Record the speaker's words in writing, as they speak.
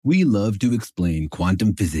We love to explain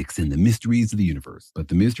quantum physics and the mysteries of the universe, but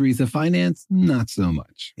the mysteries of finance, not so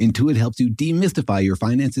much. Intuit helps you demystify your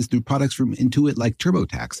finances through products from Intuit like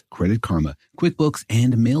TurboTax, Credit Karma, QuickBooks,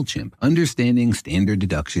 and MailChimp. Understanding standard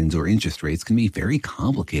deductions or interest rates can be very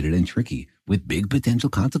complicated and tricky, with big potential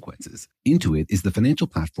consequences. Intuit is the financial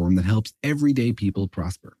platform that helps everyday people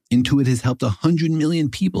prosper. Intuit has helped 100 million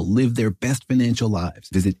people live their best financial lives.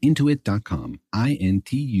 Visit Intuit.com, Intuit.com,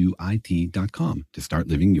 to start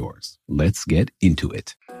living yours. Let's get into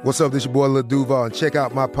it. What's up? This your boy Lil Duval, and check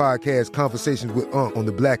out my podcast, Conversations with Unc, on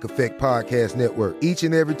the Black Effect Podcast Network. Each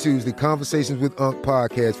and every Tuesday, Conversations with Unc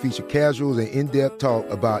podcast feature casuals and in-depth talk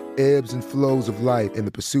about ebbs and flows of life and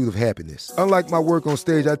the pursuit of happiness. Unlike my work on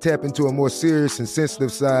stage, I tap into a more serious and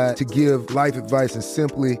sensitive side to give life advice and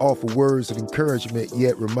simply offer words of encouragement,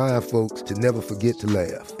 yet remind folks to never forget to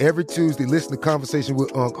laugh. Every Tuesday, listen to Conversation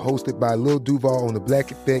with Unc, hosted by Lil Duval on the Black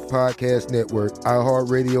Effect Podcast Network,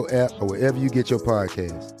 iHeartRadio app, or wherever you get your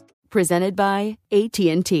podcasts. Presented by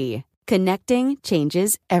AT&T. Connecting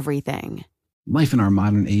changes everything. Life in our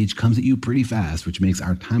modern age comes at you pretty fast, which makes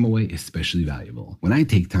our time away especially valuable. When I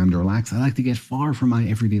take time to relax, I like to get far from my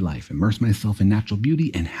everyday life, immerse myself in natural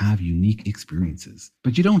beauty, and have unique experiences.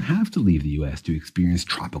 But you don't have to leave the U.S. to experience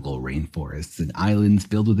tropical rainforests and islands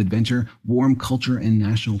filled with adventure, warm culture, and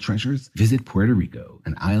national treasures. Visit Puerto Rico,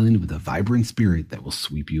 an island with a vibrant spirit that will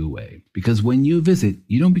sweep you away. Because when you visit,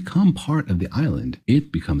 you don't become part of the island,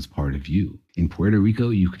 it becomes part of you. In Puerto Rico,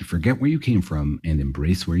 you can forget where you came from and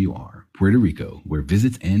embrace where you are. Puerto Rico, where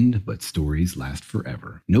visits end, but stories last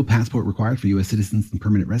forever. No passport required for U.S. citizens and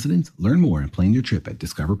permanent residents. Learn more and plan your trip at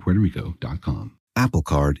discoverpuertorico.com. Apple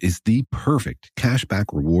Card is the perfect cashback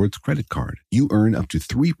rewards credit card. You earn up to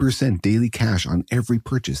 3% daily cash on every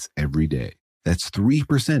purchase every day. That's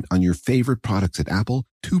 3% on your favorite products at Apple,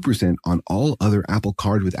 2% on all other Apple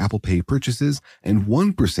Card with Apple Pay purchases, and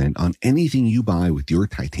 1% on anything you buy with your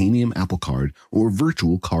titanium Apple Card or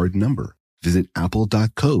virtual card number. Visit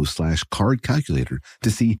apple.co/card calculator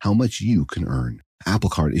to see how much you can earn. Apple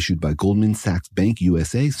Card issued by Goldman Sachs Bank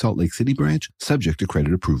USA, Salt Lake City branch, subject to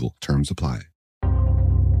credit approval. Terms apply.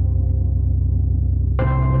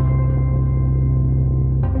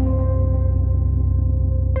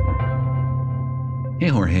 Hey,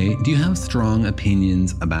 Jorge, do you have strong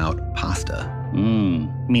opinions about pasta? You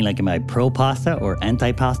mean like am I pro-pasta or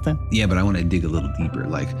anti-pasta? Yeah, but I want to dig a little deeper.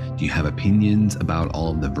 Like, do you have opinions about all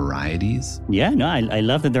of the varieties? Yeah, no, I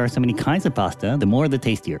love that there are so many kinds of pasta. The more, the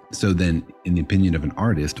tastier. So then, in the opinion of an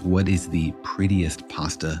artist, what is the prettiest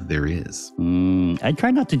pasta there is? I try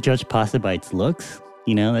not to judge pasta by its looks.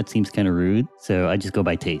 You know, that seems kind of rude. So I just go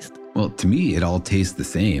by taste. Well, to me, it all tastes the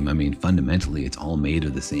same. I mean, fundamentally, it's all made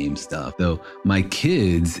of the same stuff. Though my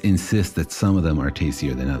kids insist that some of them are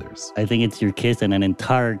tastier than others. I think it's your kids and an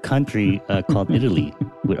entire country called Italy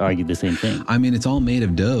would argue the same thing. I mean, it's all made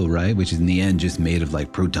of dough, right? Which is in the end just made of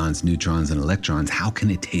like protons, neutrons, and electrons. How can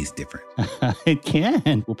it taste different? It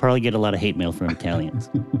can. We'll probably get a lot of hate mail from Italians.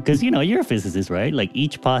 Because, you know, you're a physicist, right? Like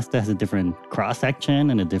each pasta has a different cross-section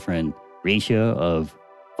and a different ratio of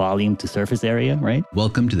volume to surface area, right?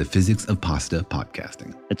 Welcome to the Physics of Pasta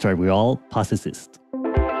podcasting. That's right. We're all pasticists.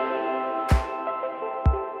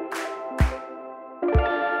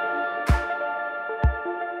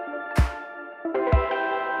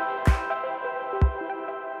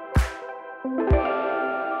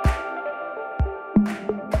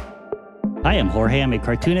 Hi, I'm Jorge. I'm a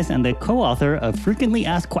cartoonist and the co-author of Frequently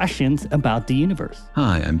Asked Questions About the Universe.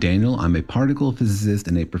 Hi, I'm Daniel. I'm a particle physicist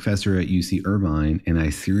and a professor at UC Irvine, and I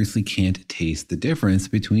seriously can't taste the difference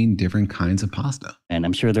between different kinds of pasta. And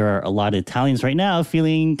I'm sure there are a lot of Italians right now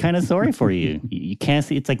feeling kind of sorry for you. You can't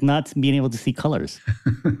see, it's like not being able to see colors.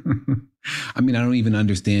 I mean, I don't even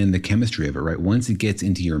understand the chemistry of it, right? Once it gets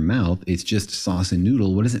into your mouth, it's just sauce and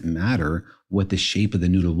noodle. What does it matter what the shape of the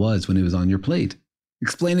noodle was when it was on your plate?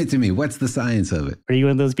 Explain it to me. What's the science of it? Are you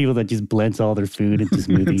one of those people that just blends all their food into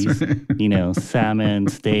smoothies? Right. You know, salmon,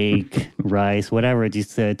 steak, rice, whatever.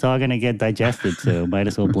 Just it's all going to get digested, so might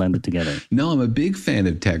as well blend it together. No, I'm a big fan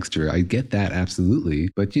of texture. I get that, absolutely.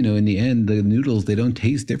 But, you know, in the end, the noodles, they don't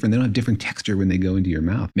taste different. They don't have different texture when they go into your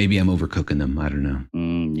mouth. Maybe I'm overcooking them. I don't know.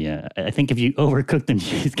 Yeah, I think if you overcook them,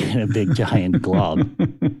 you just get a big giant glob.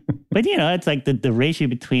 But, you know, it's like the ratio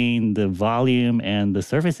between the volume and the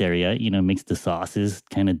surface area, you know, makes the sauces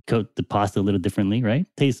kind of coat the pasta a little differently, right?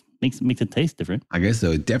 Makes it taste different. I guess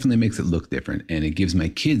so. It definitely makes it look different. And it gives my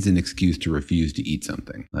kids an excuse to refuse to eat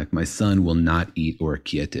something. Like my son will not eat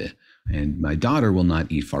orecchiette. And my daughter will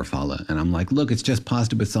not eat farfalla. And I'm like, look, it's just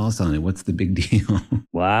pasta with sauce on it. What's the big deal?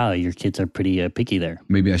 Wow, your kids are pretty picky there.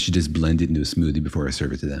 Maybe I should just blend it into a smoothie before I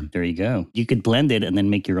serve it to them. There you go. You could blend it and then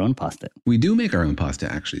make your own pasta. We do make our own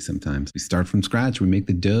pasta, actually, sometimes. We start from scratch. We make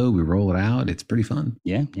the dough. We roll it out. It's pretty fun.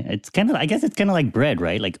 Yeah. It's kind of, I guess it's kind of like bread,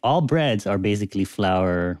 right? Like all breads are basically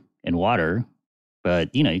flour and water,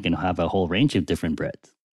 but you can have a whole range of different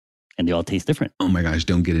breads and they all taste different. Oh my gosh,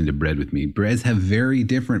 don't get into bread with me. Breads have very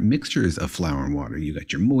different mixtures of flour and water. You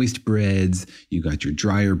got your moist breads, you got your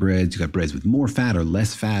drier breads, you got breads with more fat or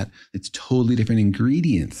less fat. It's totally different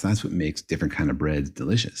ingredients. That's what makes different kind of breads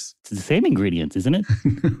delicious. It's the same ingredients, isn't it?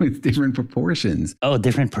 No, it's different proportions. Oh,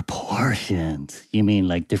 different proportions. You mean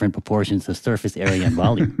like different proportions of surface area and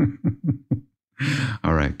volume.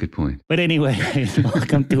 All right, good point. But anyway,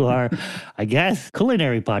 welcome to our, I guess,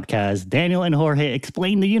 culinary podcast, Daniel and Jorge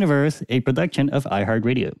Explain the Universe, a production of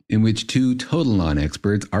iHeartRadio. In which two total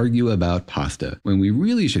non-experts argue about pasta, when we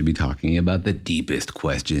really should be talking about the deepest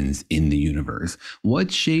questions in the universe.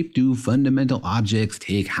 What shape do fundamental objects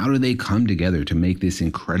take? How do they come together to make this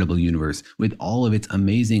incredible universe with all of its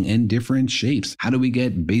amazing and different shapes? How do we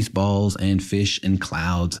get baseballs and fish and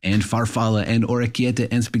clouds and farfalla and orecchietta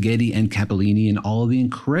and spaghetti and capellini and all the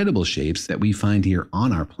incredible shapes that we find here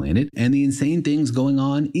on our planet and the insane things going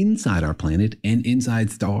on inside our planet and inside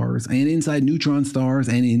stars and inside neutron stars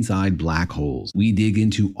and inside black holes? We dig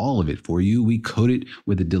into all of it for you. We coat it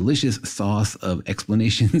with a delicious sauce of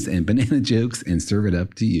explanations and banana jokes and serve it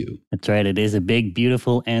up to you. That's right. It is a big,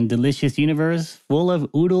 beautiful, and delicious universe full of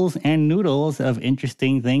oodles and noodles of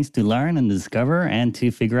interesting things to learn and discover and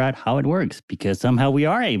to figure out how it works, because somehow we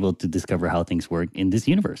are able to discover how things work in this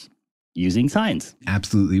universe using science.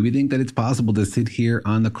 Absolutely. We think that it's possible to sit here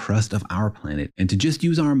on the crust of our planet and to just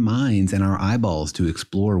use our minds and our eyeballs to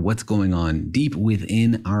explore what's going on deep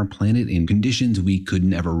within our planet in conditions we could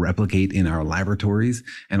never replicate in our laboratories,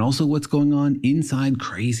 and also what's going on inside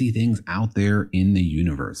crazy things out there in the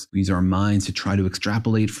universe. We use our minds to try to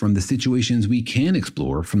extrapolate from the situations we can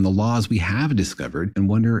explore, from the laws we have discovered, and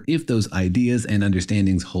wonder if those ideas and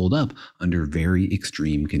understandings hold up under very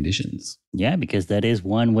extreme conditions. Yeah, because that is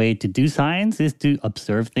one way to do science, is to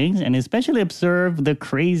observe things, and especially observe the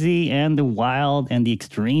crazy and the wild and the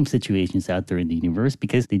extreme situations out there in the universe,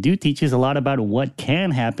 because they do teach us a lot about what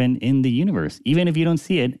can happen in the universe, even if you don't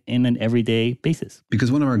see it in an everyday basis.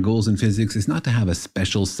 Because one of our goals in physics is not to have a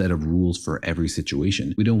special set of rules for every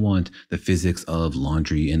situation. We don't want the physics of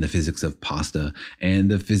laundry and the physics of pasta and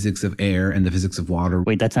the physics of air and the physics of water.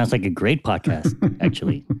 Wait, that sounds like a great podcast,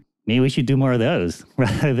 actually. Maybe we should do more of those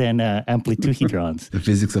rather than amplituhedrons. The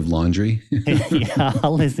physics of laundry? Yeah,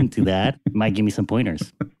 I'll listen to that. Might give me some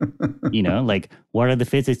pointers. Like what are the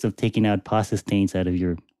physics of taking out pasta stains out of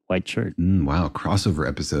your white shirt? Wow, crossover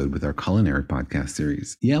episode with our culinary podcast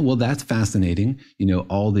series. Yeah, well, that's fascinating.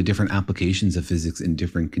 All the different applications of physics in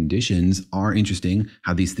different conditions are interesting,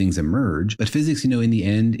 how these things emerge. But physics, in the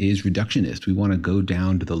end is reductionist. We want to go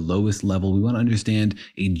down to the lowest level. We want to understand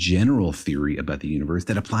a general theory about the universe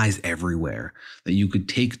that applies everywhere, that you could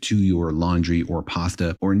take to your laundry or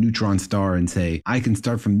pasta or neutron star and say, I can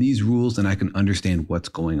start from these rules and I can understand what's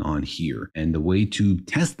going on here. And the way to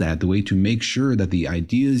test that, the way to make sure that the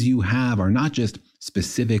ideas you have are not just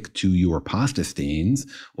specific to your pasta stains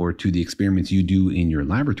or to the experiments you do in your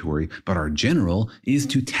laboratory, but are general, is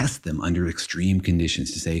to test them under extreme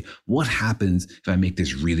conditions to say, what happens if I make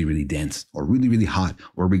this really, really dense or really, really hot,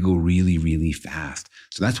 or we go really, really fast?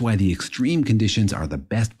 So that's why the extreme conditions are the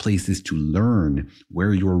best places to learn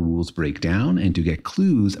where your rules break down and to get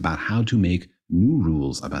clues about how to make new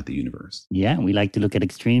rules about the universe. Yeah, we like to look at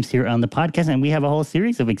extremes here on the podcast, and we have a whole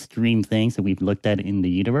series of extreme things that we've looked at in the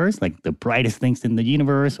universe, like the brightest things in the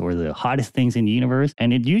universe or the hottest things in the universe.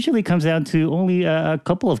 And it usually comes down to only a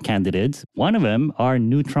couple of candidates. One of them are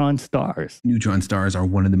neutron stars. Neutron stars are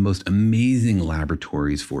one of the most amazing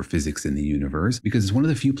laboratories for physics in the universe because it's one of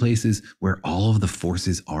the few places where all of the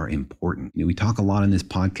forces are important. We talk a lot in this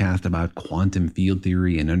podcast about quantum field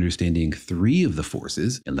theory and understanding three of the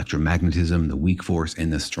forces: electromagnetism, the weak force,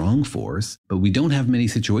 and the strong force. But we don't have many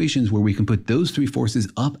situations where we can put those three forces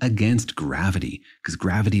up against gravity, because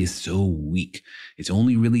gravity is so weak. It's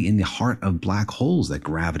only really in the heart of black holes that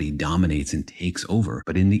gravity dominates and takes over.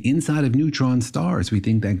 But in the inside of neutron stars, we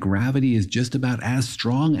think that gravity is just about as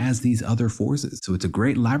strong as these other forces. So it's a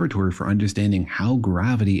great laboratory for understanding how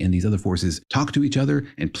gravity and these other forces talk to each other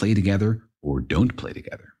and play together or don't play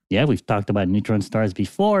together. Yeah, we've talked about neutron stars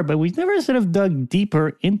before, but we've never sort of dug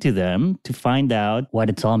deeper into them to find out what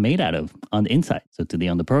it's all made out of on the inside. So today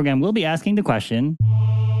on the program, we'll be asking the question,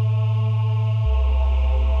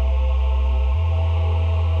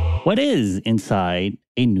 what is inside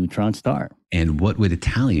a neutron star? And what would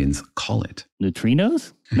Italians call it?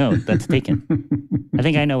 Neutrinos? No, that's taken. I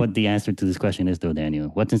think I know what the answer to this question is, though, Daniel.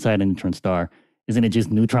 What's inside a neutron star? Isn't it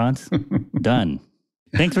just neutrons? Done.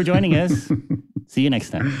 Thanks for joining us. See you next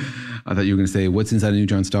time. I thought you were going to say, what's inside a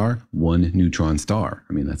neutron star? One neutron star.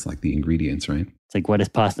 I mean, that's like the ingredients, right? It's like, what is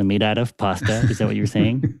pasta made out of? Pasta? Is that what you're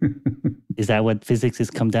saying? Is that what physics has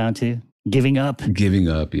come down to? Giving up? Giving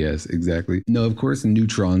up, yes, exactly. No, of course,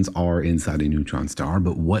 neutrons are inside a neutron star,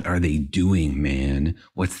 but what are they doing, man?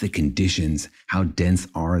 What's the conditions? How dense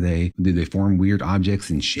are they? Do they form weird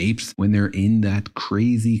objects and shapes when they're in that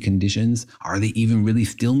crazy conditions? Are they even really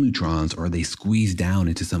still neutrons, or are they squeezed down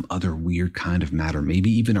into some other weird kind of matter?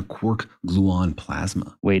 Maybe even a quark gluon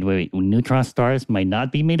plasma. Wait. Neutron stars might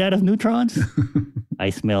not be made out of neutrons?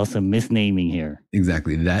 I smell some misnaming here.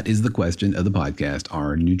 Exactly. That is the question of the podcast.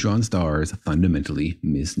 Are neutron stars fundamentally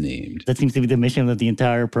misnamed? That seems to be the mission of the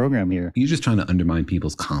entire program here. You're just trying to undermine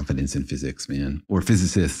people's confidence in physics, man. Or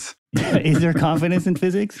physicists. Is there confidence in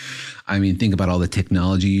physics? I mean, think about all the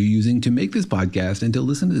technology you're using to make this podcast and to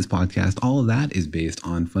listen to this podcast. All of that is based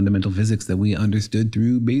on fundamental physics that we understood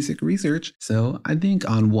through basic research. So I think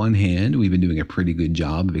on one hand, we've been doing a pretty good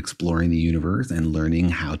job of exploring the universe and learning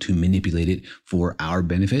how to manipulate it for our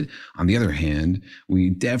benefit. On the other hand, we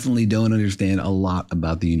definitely don't understand a lot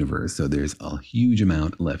about the universe. So there's a huge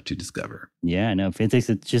amount left to discover. Yeah, no, physics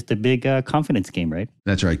is just a big confidence game, right?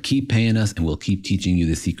 That's right. Keep paying us and we'll keep teaching you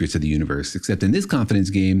the secrets of the universe. Except in this confidence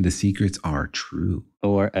game, the secrets are true.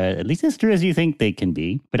 Or at least as true as you think they can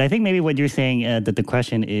be. But I think maybe what you're saying that the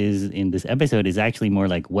question is in this episode is actually more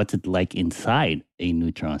like, what's it like inside a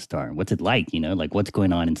neutron star? What's it like, like what's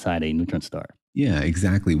going on inside a neutron star? Yeah,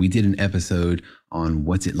 exactly. We did an episode on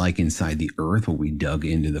what's it like inside the Earth, where we dug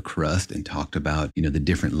into the crust and talked about, the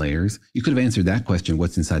different layers. You could have answered that question,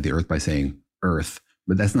 what's inside the Earth, by saying Earth.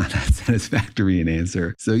 But that's not that satisfactory an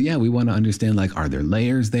answer. So yeah, we want to understand, are there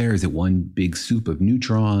layers there? Is it one big soup of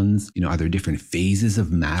neutrons? Are there different phases of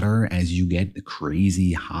matter as you get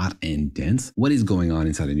crazy hot and dense? What is going on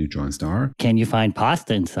inside a neutron star? Can you find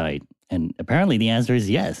pasta inside? And apparently the answer is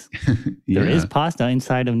yes. Yeah. There is pasta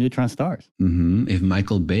inside of neutron stars. Mm-hmm. If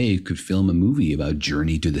Michael Bay could film a movie about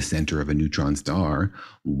Journey to the Center of a Neutron Star,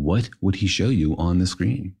 what would he show you on the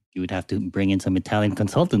screen? You would have to bring in some Italian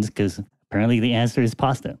consultants because apparently the answer is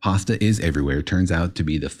pasta. Pasta is everywhere. Turns out to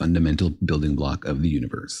be the fundamental building block of the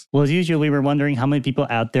universe. Well, as usual, we were wondering how many people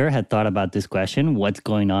out there had thought about this question. What's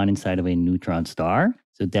going on inside of a neutron star?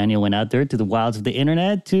 So Daniel went out there to the wilds of the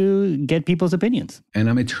internet to get people's opinions. And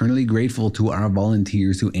I'm eternally grateful to our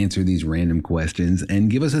volunteers who answer these random questions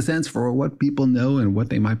and give us a sense for what people know and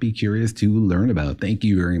what they might be curious to learn about. Thank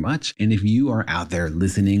you very much. And if you are out there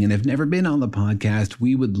listening and have never been on the podcast,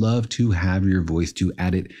 we would love to have your voice to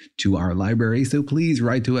add it to our library. So please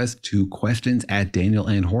write to us to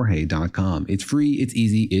questions@danielandjorge.com. It's free, it's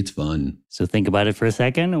easy, it's fun. So think about it for a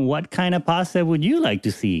second. What kind of pasta would you like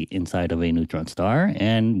to see inside of a neutron star?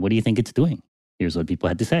 And what do you think it's doing? Here's what people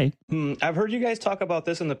had to say. I've heard you guys talk about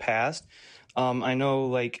this in the past. I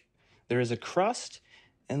know there is a crust,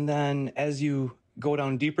 and then as you go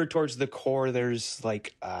down deeper towards the core, there's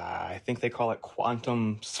I think they call it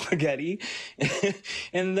quantum spaghetti.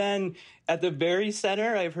 And then at the very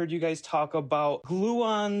center, I've heard you guys talk about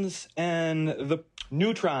gluons, and the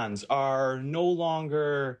neutrons are no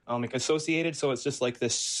longer associated. So it's just like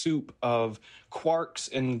this soup of quarks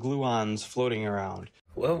and gluons floating around.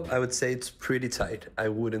 Well, I would say it's pretty tight. I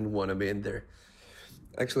wouldn't want to be in there.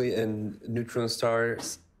 Actually, neutron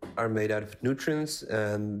stars are made out of neutrons,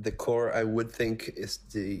 and the core, I would think, is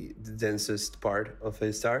the densest part of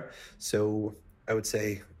a star. So I would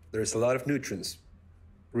say there's a lot of neutrons,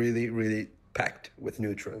 really, really packed with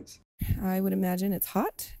neutrons. I would imagine it's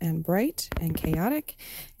hot and bright and chaotic,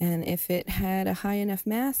 and if it had a high enough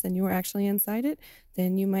mass and you were actually inside it,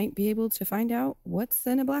 then you might be able to find out what's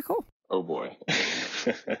in a black hole. Oh boy.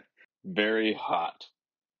 Very hot,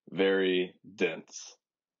 very dense,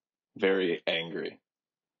 very angry.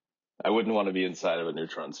 I wouldn't want to be inside of a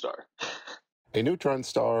neutron star. A neutron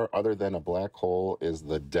star, other than a black hole, is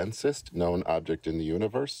the densest known object in the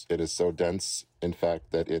universe. It is so dense, in fact,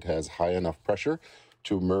 that it has high enough pressure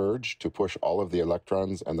to merge, to push all of the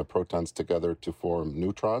electrons and the protons together to form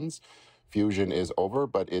neutrons. Fusion is over,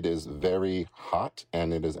 but it is very hot,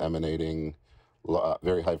 and it is emanating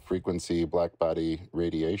very high frequency black body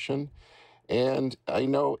radiation. And I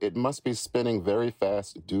know it must be spinning very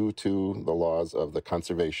fast due to the laws of the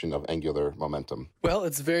conservation of angular momentum. Well,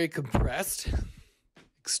 it's very compressed,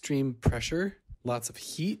 extreme pressure, lots of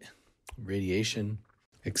heat, radiation,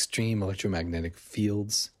 extreme electromagnetic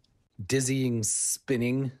fields, dizzying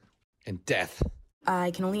spinning, and death. I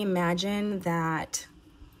can only imagine that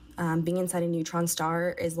Being inside a neutron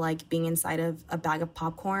star is like being inside of a bag of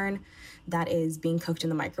popcorn that is being cooked in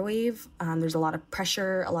the microwave. There's a lot of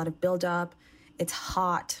pressure, a lot of buildup. It's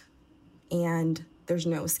hot, and there's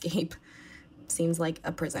no escape. Seems like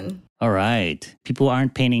a prison. All right. People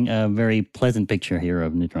aren't painting a very pleasant picture here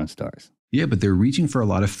of neutron stars. Yeah, but they're reaching for a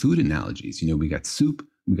lot of food analogies. We got soup,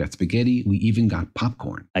 we got spaghetti, we even got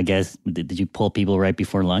popcorn. I guess, did you pull people right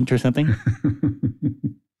before lunch or something?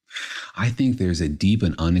 I think there's a deep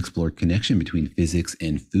and unexplored connection between physics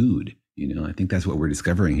and food. I think that's what we're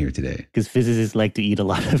discovering here today. Because physicists like to eat a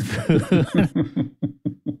lot of food.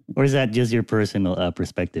 Or is that just your personal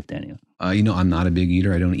perspective, Daniel? I'm not a big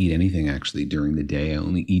eater. I don't eat anything actually during the day. I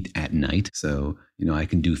only eat at night. So, I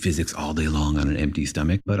can do physics all day long on an empty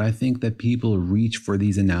stomach. But I think that people reach for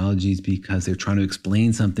these analogies because they're trying to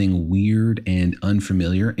explain something weird and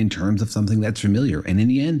unfamiliar in terms of something that's familiar. And in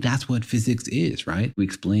the end, that's what physics is, right? We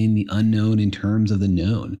explain the unknown in terms of the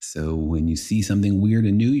known. So when you see something weird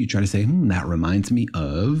and new, you try to say, that reminds me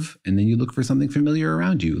of, and then you look for something familiar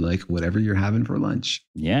around you, like whatever you're having for lunch.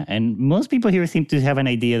 Yeah, and most people here seem to have an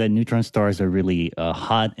idea that neutron stars are really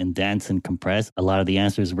hot and dense and compressed. A lot of the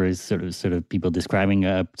answers were sort of people describing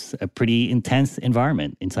a pretty intense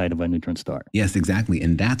environment inside of a neutron star. Yes, exactly.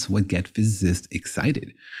 And that's what gets physicists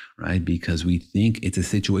excited, right? Because we think it's a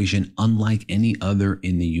situation unlike any other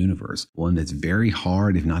in the universe, one that's very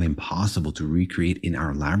hard, if not impossible, to recreate in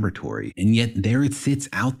our laboratory. And yet there it sits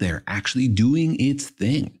out there actually doing its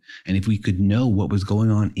thing. And if we could know what was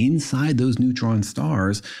going on inside those neutron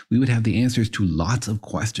stars, we would have the answers to lots of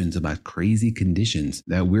questions about crazy conditions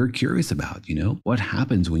that we're curious about. What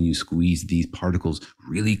happens when you squeeze these particles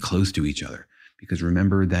really close to each other? Because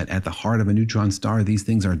remember that at the heart of a neutron star, these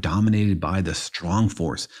things are dominated by the strong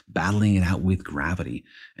force, battling it out with gravity.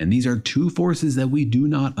 And these are two forces that we do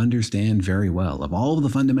not understand very well. Of all of the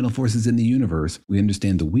fundamental forces in the universe, we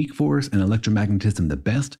understand the weak force and electromagnetism the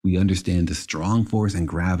best. We understand the strong force and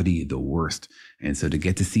gravity the worst. And so to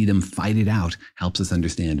get to see them fight it out helps us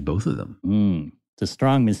understand both of them. It's a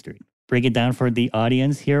strong mystery. Break it down for the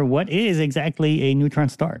audience here. What is exactly a neutron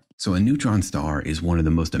star? So a neutron star is one of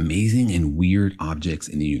the most amazing and weird objects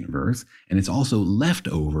in the universe. And it's also left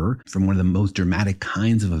over from one of the most dramatic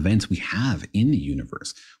kinds of events we have in the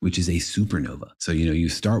universe, which is a supernova. So, you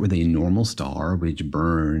start with a normal star, which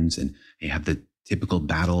burns, and you have the typical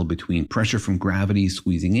battle between pressure from gravity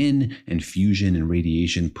squeezing in and fusion and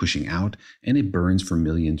radiation pushing out, and it burns for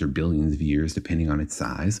millions or billions of years depending on its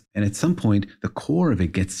size. And at some point, the core of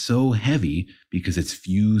it gets so heavy because it's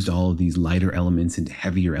fused all of these lighter elements into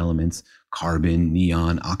heavier elements, carbon,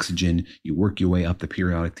 neon, oxygen. You work your way up the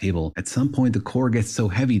periodic table. At some point, the core gets so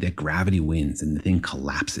heavy that gravity wins and the thing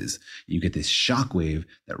collapses. You get this shock wave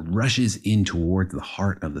that rushes in towards the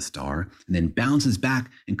heart of the star and then bounces back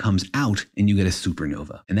and comes out, and you get a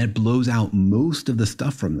supernova. And that blows out most of the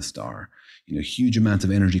stuff from the star. Huge amounts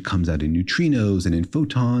of energy comes out in neutrinos and in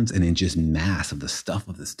photons and in just mass of the stuff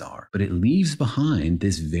of the star. But it leaves behind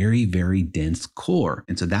this very, very dense core.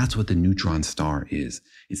 And so that's what the neutron star is.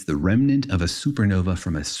 It's the remnant of a supernova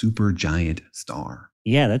from a supergiant star.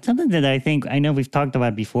 Yeah, that's something that I know we've talked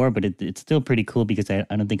about before, but it's still pretty cool because I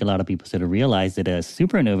don't think a lot of people sort of realize that a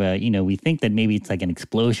supernova, we think that maybe it's like an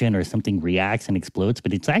explosion or something reacts and explodes,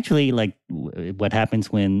 but it's actually like what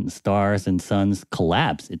happens when stars and suns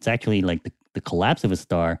collapse. It's actually like the collapse of a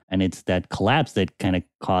star, and it's that collapse that kind of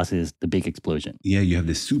causes the big explosion. Yeah, you have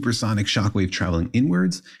this supersonic shockwave traveling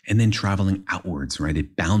inwards and then traveling outwards, right?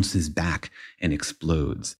 It bounces back and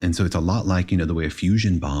explodes. And so it's a lot like, the way a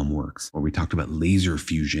fusion bomb works, or we talked about laser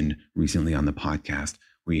fusion recently on the podcast,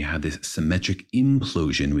 where you have this symmetric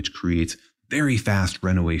implosion, which creates very fast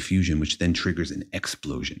runaway fusion, which then triggers an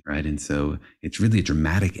explosion, right? And so it's really a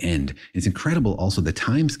dramatic end. It's incredible also the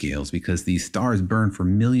time scales, because these stars burn for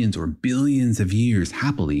millions or billions of years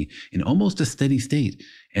happily in almost a steady state.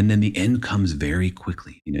 And then the end comes very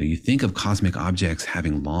quickly. You think of cosmic objects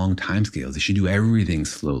having long time scales. They should do everything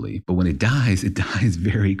slowly. But when it dies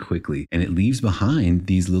very quickly. And it leaves behind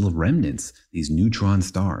these little remnants, these neutron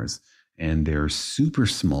stars. And they're super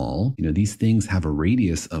small. These things have a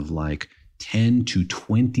radius of like 10 to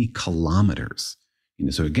 20 kilometers.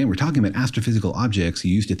 So again, we're talking about astrophysical objects.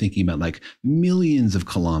 You're used to thinking about like millions of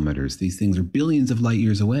kilometers. These things are billions of light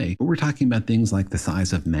years away. But we're talking about things like the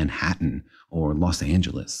size of Manhattan or Los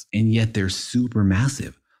Angeles. And yet they're super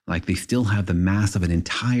massive. Like they still have the mass of an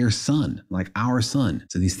entire sun, like our sun.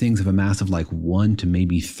 So these things have a mass of like 1 to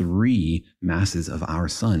maybe 3 masses of our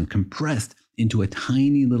sun compressed into a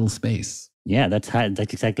tiny little space. Yeah, that's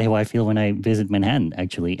exactly how I feel when I visit Manhattan,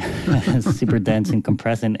 actually. Super dense and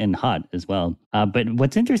compressed and hot as well. But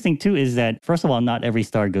what's interesting, too, is that, first of all, not every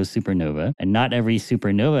star goes supernova, and not every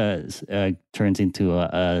supernova turns into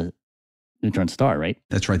a neutron star, right?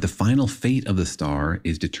 That's right. The final fate of the star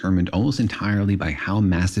is determined almost entirely by how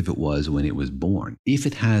massive it was when it was born. If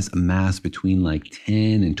it has a mass between like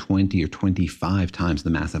 10 and 20 or 25 times the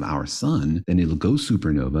mass of our sun, then it'll go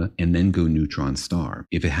supernova and then go neutron star.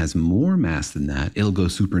 If it has more mass than that, it'll go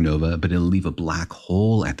supernova, but it'll leave a black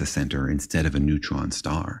hole at the center instead of a neutron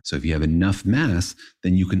star. So if you have enough mass,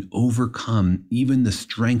 then you can overcome even the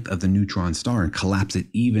strength of the neutron star and collapse it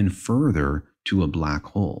even further to a black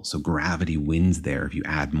hole. So gravity wins there if you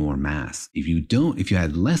add more mass. If you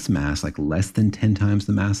add less mass, like less than 10 times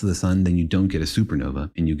the mass of the sun, then you don't get a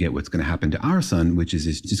supernova, and you get what's going to happen to our sun, which is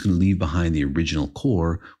it's just going to leave behind the original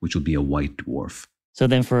core, which will be a white dwarf. So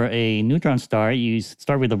then for a neutron star, you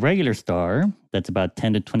start with a regular star that's about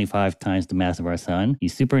 10 to 25 times the mass of our sun. You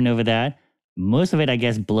supernova that. Most of it, I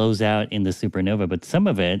guess, blows out in the supernova, but some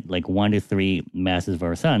of it, like 1 to 3 masses of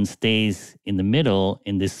our sun, stays in the middle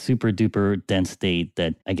in this super duper dense state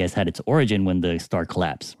that I guess had its origin when the star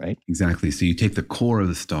collapsed, right? Exactly. So you take the core of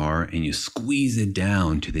the star and you squeeze it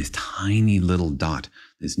down to this tiny little dot,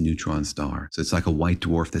 this neutron star. So it's like a white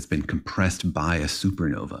dwarf that's been compressed by a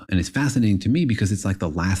supernova. And it's fascinating to me because it's like the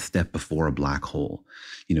last step before a black hole.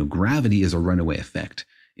 You know, gravity is a runaway effect.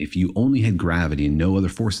 If you only had gravity and no other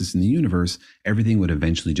forces in the universe, everything would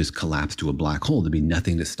eventually just collapse to a black hole. There'd be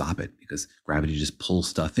nothing to stop it because gravity just pulls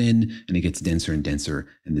stuff in and it gets denser and denser.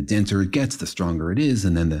 And the denser it gets, the stronger it is.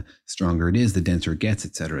 And then the stronger it is, the denser it gets,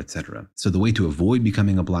 et cetera, et cetera. So the way to avoid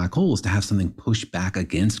becoming a black hole is to have something push back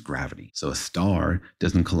against gravity. So a star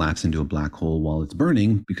doesn't collapse into a black hole while it's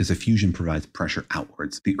burning because a fusion provides pressure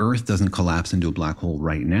outwards. The Earth doesn't collapse into a black hole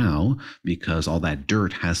right now because all that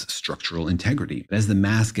dirt has structural integrity. But as the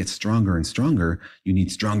mass gets stronger and stronger, you need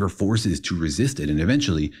stronger forces to resist it. And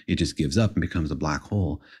eventually it just gives up and becomes a black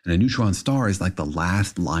hole. And a neutron star is like the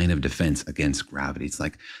last line of defense against gravity. It's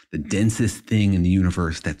like the densest thing in the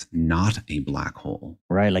universe that's not a black hole.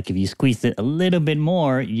 Right. Like if you squeezed it a little bit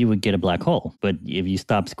more, you would get a black hole. But if you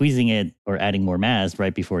stop squeezing it or adding more mass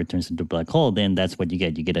right before it turns into a black hole, then that's what you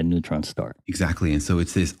get. You get a neutron star. Exactly. And so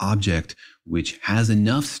it's this object which has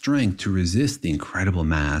enough strength to resist the incredible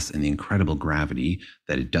mass and the incredible gravity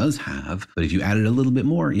that it does have. But if you added a little bit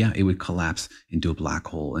more, it would collapse into a black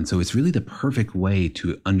hole. And so it's really the perfect way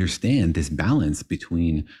to understand this balance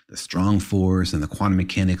between the strong force and the quantum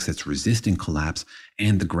mechanics that's resisting collapse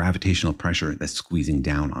and the gravitational pressure that's squeezing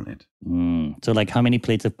down on it. So like how many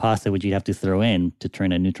plates of pasta would you have to throw in to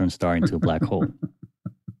turn a neutron star into a black hole?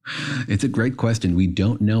 It's a great question. We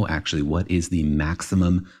don't know actually what is the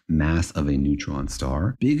maximum mass of a neutron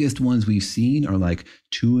star. Biggest ones we've seen are like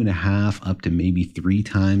 2.5 up to maybe 3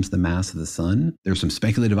 times the mass of the sun. There's some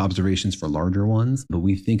speculative observations for larger ones, but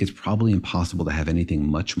we think it's probably impossible to have anything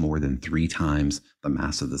much more than 3 times the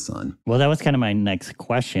mass of the sun. Well, that was kind of my next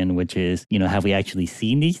question, which is, have we actually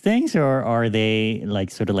seen these things, or are they like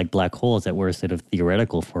sort of like black holes that were sort of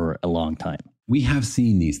theoretical for a long time? We have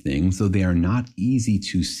seen these things, so they are not easy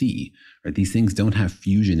to see. Right? These things don't have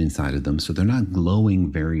fusion inside of them, so they're not glowing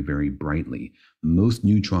very, very brightly. Most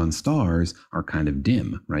neutron stars are kind of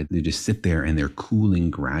dim, right? They just sit there and they're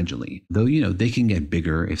cooling gradually. Though, they can get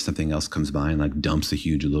bigger if something else comes by and like dumps a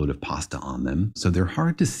huge load of pasta on them. So they're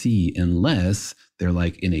hard to see unless they're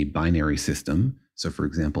like in a binary system. So for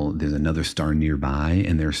example, there's another star nearby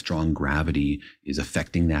and their strong gravity is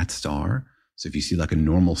affecting that star. So if you see like a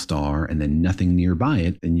normal star and then nothing nearby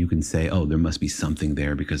it, then you can say, oh, there must be something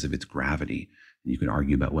there because of its gravity. You can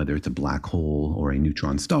argue about whether it's a black hole or a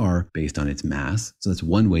neutron star based on its mass. So that's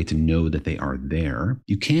one way to know that they are there.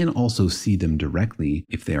 You can also see them directly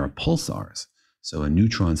if they are pulsars. So a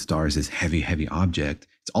neutron star is this heavy, heavy object.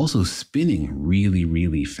 It's also spinning really,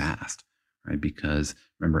 really fast, right? Because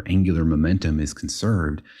remember, angular momentum is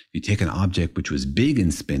conserved. If you take an object which was big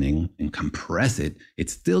and spinning and compress it,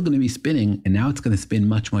 it's still going to be spinning, and now it's going to spin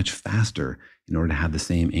much, much faster in order to have the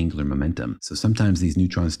same angular momentum. So sometimes these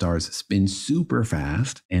neutron stars spin super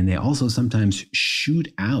fast, and they also sometimes shoot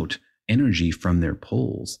out energy from their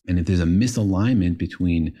poles. And if there's a misalignment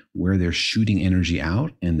between where they're shooting energy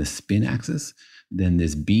out and the spin axis, then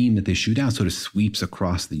this beam that they shoot out sort of sweeps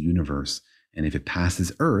across the universe. And if it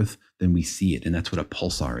passes Earth, then we see it. And that's what a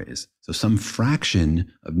pulsar is. So some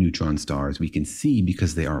fraction of neutron stars we can see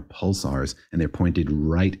because they are pulsars and they're pointed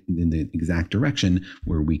right in the exact direction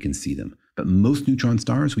where we can see them. But most neutron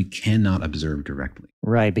stars we cannot observe directly.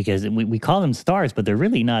 Right, because we call them stars, but they're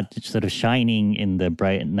really not sort of shining in the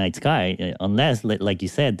bright night sky unless, like you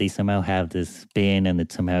said, they somehow have this spin and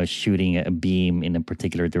it's somehow shooting a beam in a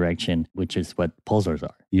particular direction, which is what pulsars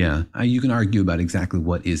are. Yeah, you can argue about exactly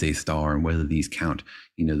what is a star and whether these count.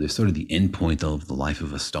 There's sort of the end point of the life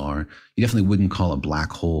of a star. You definitely wouldn't call a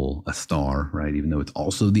black hole a star, right? Even though it's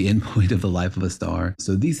also the end point of the life of a star.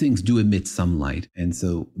 So these things do emit some light. And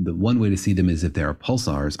so the one way to see them is if they are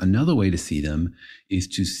pulsars. Another way to see them is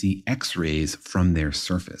to see X-rays from their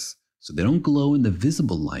surface. So they don't glow in the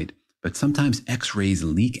visible light, but sometimes X-rays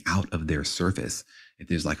leak out of their surface. If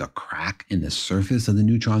there's like a crack in the surface of the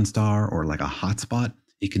neutron star or like a hot spot,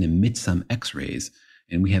 it can emit some X-rays.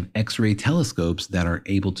 And we have X-ray telescopes that are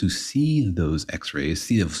able to see those X-rays,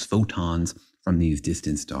 see those photons from these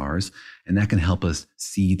distant stars. And that can help us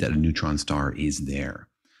see that a neutron star is there.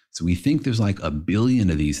 So we think there's like 1 billion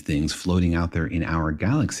of these things floating out there in our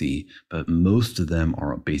galaxy, but most of them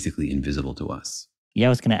are basically invisible to us. Yeah, I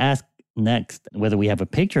was going to ask next whether we have a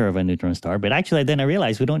picture of a neutron star, but actually then I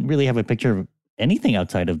realized we don't really have a picture of anything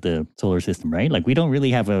outside of the solar system, right? Like we don't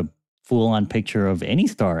really have a full-on picture of any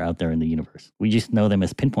star out there in the universe. We just know them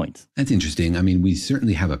as pinpoints. That's interesting. I mean, we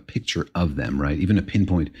certainly have a picture of them, right? Even a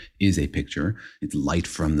pinpoint is a picture. It's light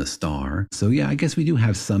from the star. So yeah, I guess we do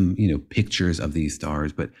have some, pictures of these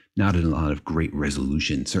stars, but not in a lot of great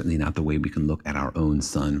resolution. Certainly not the way we can look at our own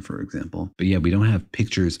sun, for example. But yeah, we don't have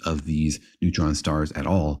pictures of these neutron stars at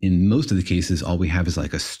all. In most of the cases, all we have is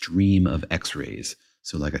like a stream of X-rays.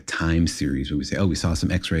 So like a time series where we say, oh, we saw some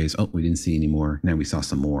X-rays. Oh, we didn't see any more. Now we saw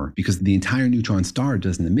some more. Because the entire neutron star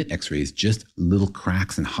doesn't emit X-rays, just little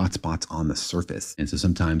cracks and hot spots on the surface. And so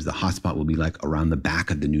sometimes the hot spot will be like around the back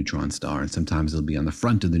of the neutron star, and sometimes it'll be on the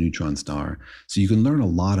front of the neutron star. So you can learn a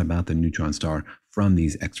lot about the neutron star from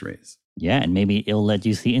these X-rays. Yeah, and maybe it'll let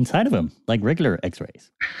you see inside of them, like regular X-rays.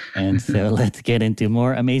 And so let's get into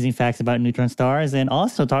more amazing facts about neutron stars and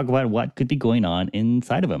also talk about what could be going on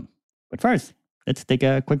inside of them. But first, let's take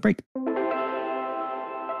a quick break.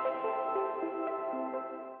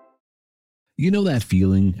 You know that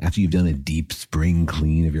feeling after you've done a deep spring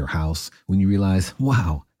clean of your house when you realize,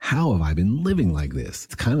 wow, how have I been living like this?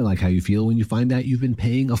 It's kind of like how you feel when you find out you've been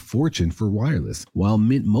paying a fortune for wireless, while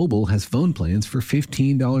Mint Mobile has phone plans for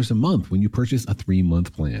 $15 a month when you purchase a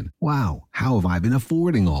 3-month plan. Wow, how have I been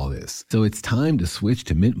affording all this? So it's time to switch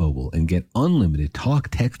to Mint Mobile and get unlimited talk,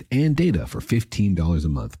 text, and data for $15 a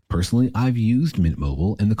month. Personally, I've used Mint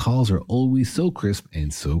Mobile, and the calls are always so crisp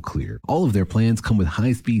and so clear. All of their plans come with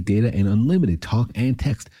high-speed data and unlimited talk and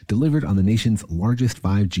text delivered on the nation's largest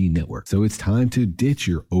 5G network. So it's time to ditch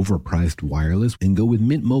your overpriced wireless and go with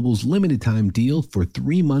Mint Mobile's limited time deal for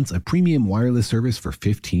 3 months of premium wireless service for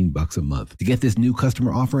 $15 a month. To get this new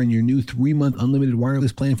customer offer and your new 3-month unlimited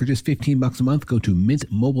wireless plan for just $15 a month, go to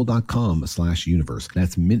mintmobile.com/universe.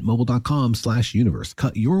 That's mintmobile.com/universe.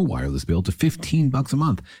 Cut your wireless bill to $15 a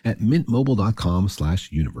month at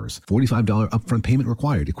mintmobile.com/universe. $45 upfront payment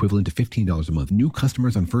required, equivalent to $15 a month. New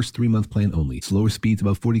customers on first 3-month plan only. Slower speeds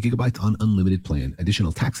above 40 gigabytes on unlimited plan.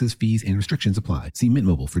 Additional taxes, fees, and restrictions apply. See Mint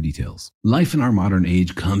Mobile for details. Life in our modern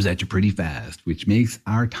age comes at you pretty fast, which makes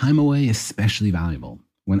our time away especially valuable.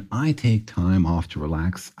 When I take time off to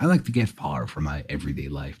relax, I like to get far from my everyday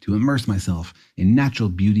life, to immerse myself in natural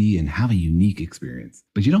beauty and have a unique experience.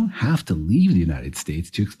 But you don't have to leave the United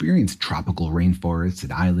States to experience tropical rainforests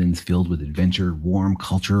and islands filled with adventure, warm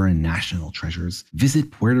culture, and national treasures.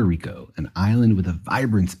 Visit Puerto Rico, an island with a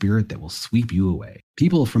vibrant spirit that will sweep you away.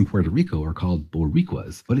 People from Puerto Rico are called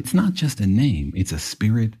Boricuas, but it's not just a name. It's a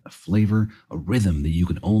spirit, a flavor, a rhythm that you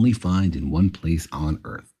can only find in one place on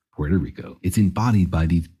Earth. Puerto Rico. It's embodied by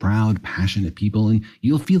these proud, passionate people, and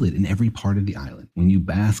you'll feel it in every part of the island. When you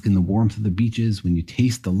bask in the warmth of the beaches, when you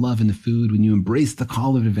taste the love in the food, when you embrace the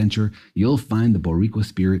call of adventure, you'll find the Boricua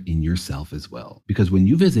spirit in yourself as well. Because when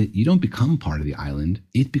you visit, you don't become part of the island,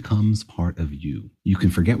 it becomes part of you. You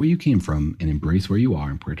can forget where you came from and embrace where you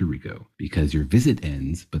are in Puerto Rico, because your visit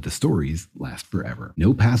ends, but the stories last forever.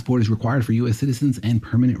 No passport is required for U.S. citizens and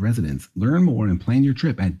permanent residents. Learn more and plan your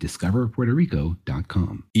trip at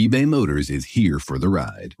discoverpuertorico.com. eBay Motors is here for the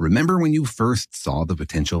ride. Remember when you first saw the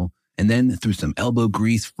potential? And then through some elbow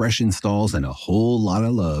grease, fresh installs, and a whole lot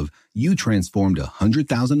of love, you transformed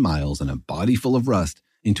 100,000 miles and a body full of rust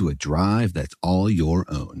into a drive that's all your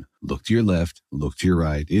own. Look to your left, look to your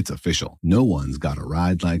right. It's official. No one's got a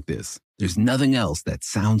ride like this. There's nothing else that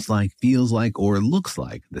sounds like, feels like, or looks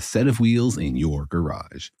like the set of wheels in your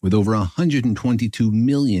garage. With over 122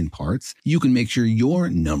 million parts, you can make sure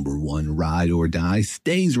your number one ride or die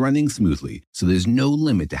stays running smoothly, so there's no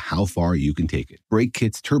limit to how far you can take it. Brake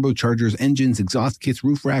kits, turbochargers, engines, exhaust kits,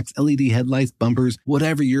 roof racks, LED headlights, bumpers,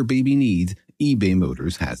 whatever your baby needs, eBay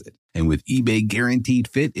Motors has it. And with eBay Guaranteed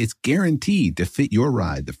Fit, it's guaranteed to fit your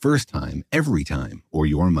ride the first time, every time, or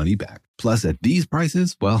your money back. Plus, at these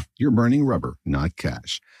prices, well, you're burning rubber, not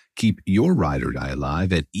cash. Keep your ride or die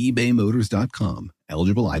alive at ebaymotors.com.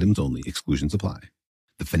 Eligible items only. Exclusions apply.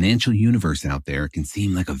 The financial universe out there can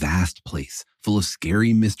seem like a vast place, full of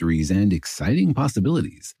scary mysteries and exciting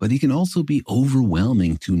possibilities, but it can also be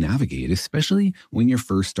overwhelming to navigate, especially when you're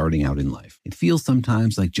first starting out in life. It feels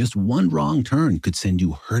sometimes like just one wrong turn could send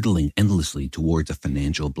you hurtling endlessly towards a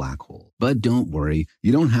financial black hole. But don't worry,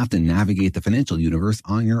 you don't have to navigate the financial universe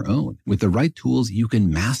on your own. With the right tools, you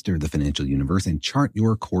can master the financial universe and chart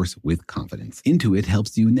your course with confidence. Intuit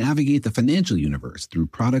helps you navigate the financial universe through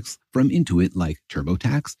products from Intuit like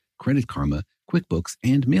TurboTax, Credit Karma, QuickBooks,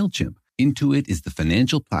 and MailChimp. Intuit is the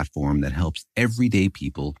financial platform that helps everyday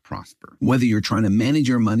people prosper. Whether you're trying to manage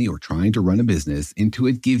your money or trying to run a business,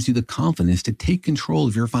 Intuit gives you the confidence to take control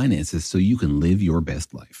of your finances so you can live your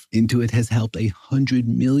best life. Intuit has helped 100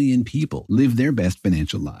 million people live their best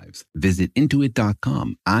financial lives. Visit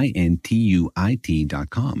Intuit.com, INTUIT.com,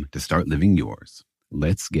 to start living yours.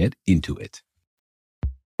 Let's get into it.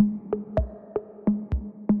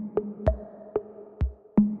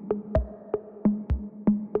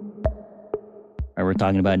 We're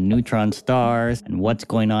talking about neutron stars and what's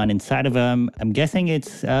going on inside of them. I'm guessing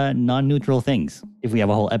it's non-neutral things, if we have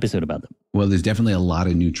a whole episode about them. Well, there's definitely a lot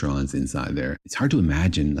of neutrons inside there. It's hard to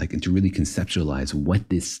imagine, and to really conceptualize what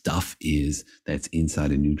this stuff is that's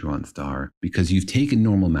inside a neutron star, because you've taken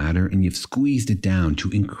normal matter and you've squeezed it down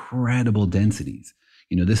to incredible densities.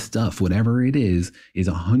 This stuff, whatever it is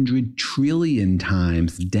 100 trillion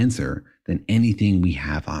times denser than anything we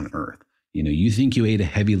have on Earth. You think you ate a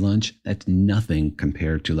heavy lunch? That's nothing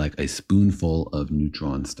compared to like a spoonful of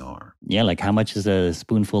neutron star. Yeah, like how much is a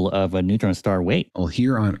spoonful of a neutron star weigh? Well,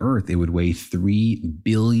 here on Earth, it would weigh 3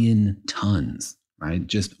 billion tons, right?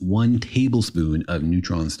 Just 1 tablespoon of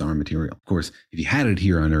neutron star material. Of course, if you had it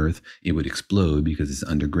here on Earth, it would explode because it's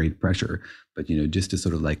under great pressure. But, just to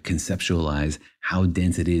sort of like conceptualize how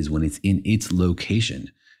dense it is when it's in its location.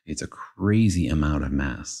 It's a crazy amount of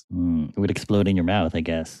mass. It would explode in your mouth, I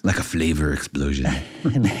guess. Like a flavor explosion.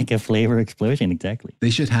 Like a flavor explosion, exactly. They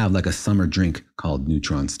should have like a summer drink called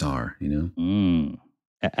Neutron Star,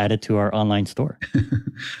 Add it to our online store.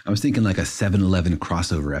 I was thinking like a 7-Eleven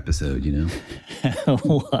crossover episode,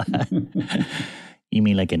 What? You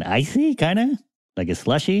mean like an icy kind of? Like a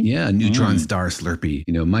slushy? Yeah, a Neutron Star Slurpee.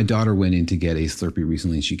 My daughter went in to get a Slurpee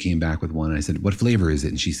recently and she came back with one. And I said, what flavor is it?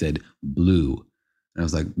 And she said, blue. And I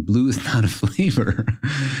was like, blue is not a flavor.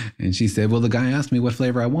 And she said, well, the guy asked me what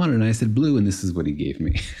flavor I wanted. And I said, blue. And this is what he gave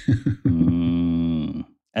me.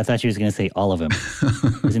 I thought she was going to say all of them.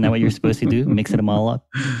 Isn't that what you're supposed to do? Mix them all up?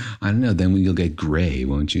 I don't know. Then you'll get gray,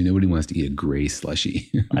 won't you? Nobody wants to eat a gray slushie.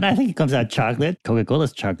 And I think it comes out chocolate.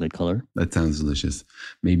 Coca-Cola's chocolate color. That sounds delicious.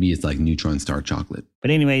 Maybe it's like neutron star chocolate. But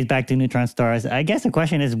anyways, back to neutron stars. I guess the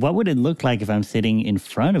question is, what would it look like if I'm sitting in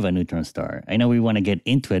front of a neutron star? I know we want to get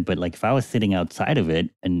into it, but like if I was sitting outside of it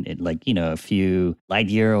and a few light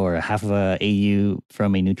year or half of a AU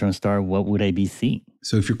from a neutron star, what would I be seeing?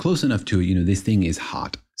 So if you're close enough to it, this thing is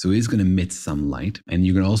hot. So it is going to emit some light, and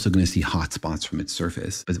you're also going to see hot spots from its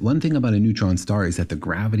surface. But one thing about a neutron star is that the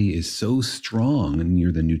gravity is so strong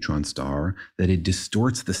near the neutron star that it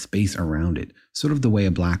distorts the space around it, sort of the way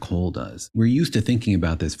a black hole does. We're used to thinking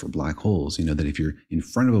about this for black holes, that if you're in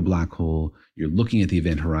front of a black hole, you're looking at the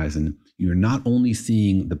event horizon, you're not only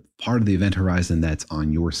seeing the part of the event horizon that's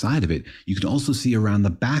on your side of it, you can also see around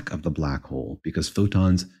the back of the black hole because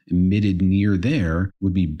photons emitted near there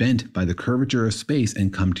would be bent by the curvature of space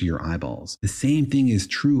and come to your eyeballs. The same thing is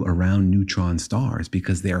true around neutron stars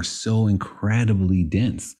because they are so incredibly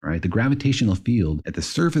dense, right? The gravitational field at the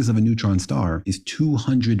surface of a neutron star is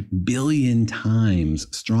 200 billion times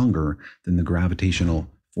stronger than the gravitational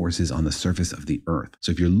forces on the surface of the Earth. So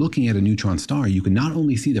if you're looking at a neutron star, you can not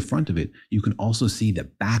only see the front of it, you can also see the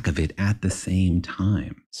back of it at the same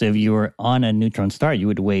time. So if you were on a neutron star, you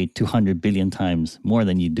would weigh 200 billion times more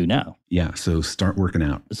than you do now. Yeah, so start working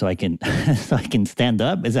out. So I can stand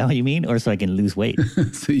up? Is that what you mean? Or so I can lose weight?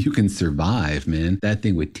 So you can survive, man. That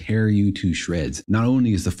thing would tear you to shreds. Not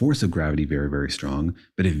only is the force of gravity very, very strong,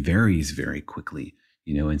 but it varies very quickly.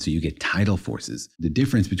 and so you get tidal forces. The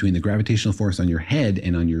difference between the gravitational force on your head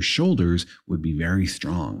and on your shoulders would be very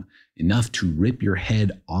strong, enough to rip your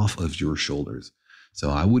head off of your shoulders. So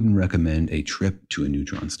I wouldn't recommend a trip to a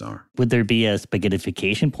neutron star. Would there be a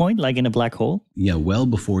spaghettification point like in a black hole? Yeah, well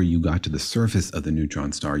before you got to the surface of the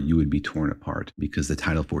neutron star, you would be torn apart because the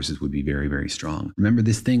tidal forces would be very, very strong. Remember,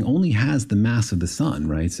 this thing only has the mass of the sun,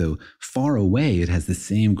 right? So far away, it has the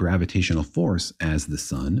same gravitational force as the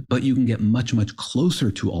sun, but you can get much, much closer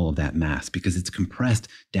to all of that mass because it's compressed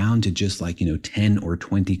down to just like, 10 or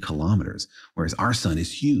 20 kilometers, whereas our sun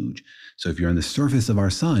is huge. So if you're on the surface of our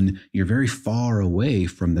sun, you're very far away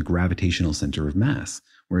from the gravitational center of mass.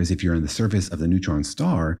 Whereas if you're on the surface of the neutron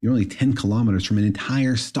star, you're only 10 kilometers from an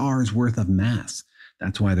entire star's worth of mass.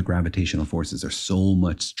 That's why the gravitational forces are so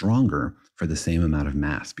much stronger for the same amount of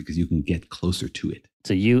mass, because you can get closer to it.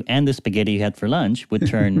 So you and the spaghetti you had for lunch would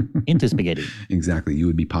turn into spaghetti. Exactly. You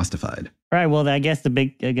would be pastified. All right. Well, I guess the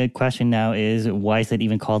big question now is, why is it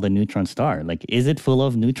even called a neutron star? Like, is it full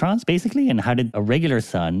of neutrons, basically? And how did a regular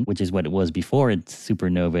sun, which is what it was before it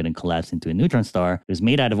supernovaed and collapsed into a neutron star, it was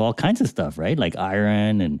made out of all kinds of stuff, right? Like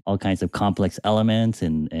iron and all kinds of complex elements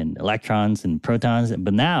and electrons and protons.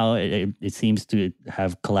 But now it seems to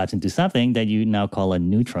have collapsed into something that you now call a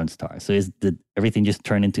neutron star. So did everything just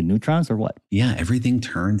turn into neutrons or what? Yeah, everything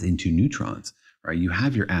turns into neutrons. Right? You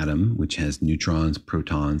have your atom, which has neutrons,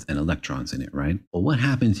 protons, and electrons in it, right? Well, what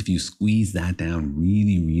happens if you squeeze that down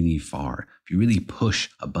really, really far? If you really push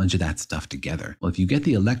a bunch of that stuff together? Well, if you get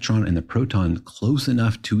the electron and the proton close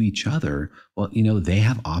enough to each other, well, they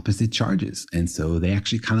have opposite charges. And so they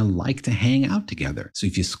actually kind of like to hang out together. So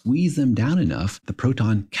if you squeeze them down enough, the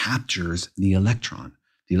proton captures the electron.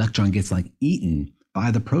 The electron gets eaten by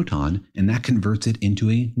the proton, and that converts it into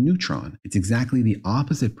a neutron. It's exactly the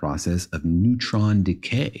opposite process of neutron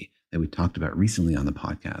decay that we talked about recently on the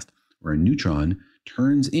podcast, where a neutron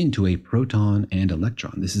turns into a proton and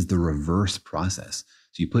electron. This is the reverse process.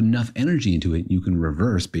 So you put enough energy into it, you can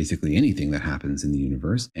reverse basically anything that happens in the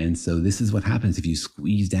universe. And so this is what happens if you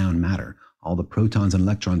squeeze down matter. All the protons and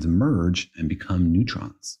electrons merge and become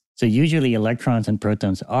neutrons. So usually electrons and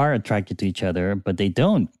protons are attracted to each other, but they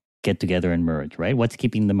don't get together and merge, right? What's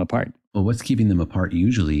keeping them apart? Well, what's keeping them apart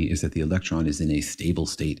usually is that the electron is in a stable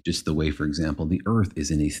state, just the way, for example, the Earth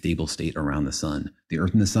is in a stable state around the sun. The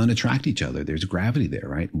Earth and the sun attract each other. There's gravity there,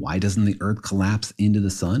 right? Why doesn't the Earth collapse into the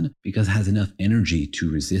sun? Because it has enough energy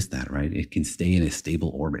to resist that, right? It can stay in a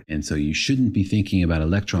stable orbit. And so you shouldn't be thinking about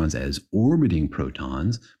electrons as orbiting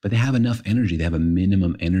protons, but they have enough energy. They have a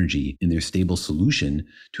minimum energy in their stable solution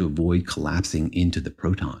to avoid collapsing into the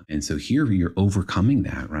proton. And so here you're overcoming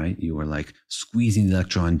that, right? You are squeezing the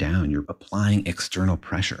electron down. You're applying external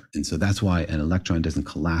pressure. And so that's why an electron doesn't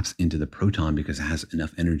collapse into the proton, because it has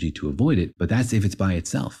enough energy to avoid it. But that's if it's by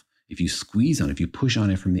itself. If you squeeze on it, if you push on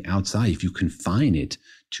it from the outside, if you confine it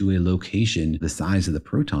to a location the size of the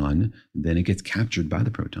proton, then it gets captured by the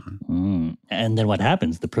proton. And then what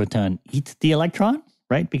happens? The proton eats the electron,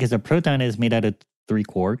 right? Because a proton is made out of 3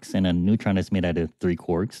 quarks and a neutron is made out of 3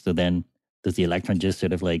 quarks. So then does the electron just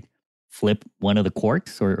sort of flip one of the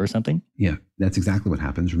quarks or something? Yeah, that's exactly what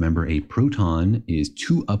happens. Remember, a proton is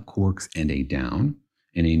 2 up quarks and a down,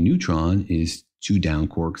 and a neutron is 2 down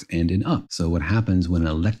quarks and an up. So what happens when an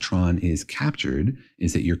electron is captured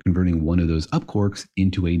is that you're converting one of those up quarks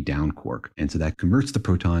into a down quark. And so that converts the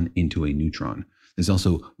proton into a neutron. There's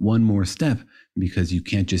also one more step, because you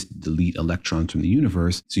can't just delete electrons from the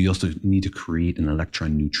universe. So you also need to create an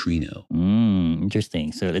electron neutrino.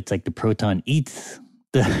 Interesting. So it's like the proton eats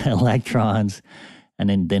the electrons,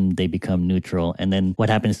 and then they become neutral. And then what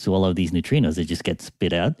happens to all of these neutrinos? They just get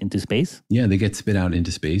spit out into space? Yeah, they get spit out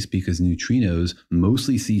into space because neutrinos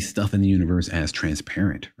mostly see stuff in the universe as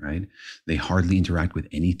transparent, right? They hardly interact with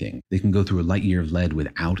anything. They can go through a light year of lead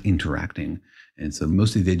without interacting. And so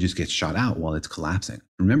mostly they just get shot out while it's collapsing.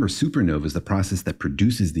 Remember, supernovas, the process that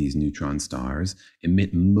produces these neutron stars,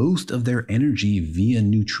 emit most of their energy via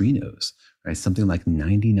neutrinos. Right? Something like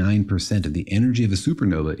 99% of the energy of a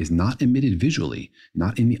supernova is not emitted visually,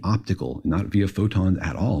 not in the optical, not via photons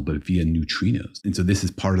at all, but via neutrinos. And so this is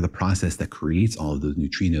part of the process that creates all of those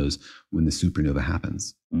neutrinos when the supernova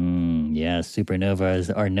happens. Yeah,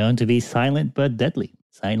 supernovas are known to be silent but deadly.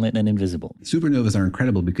 Silent and invisible. Supernovas are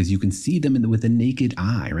incredible because you can see them with the naked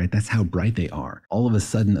eye, right? That's how bright they are. All of a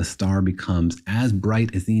sudden, a star becomes as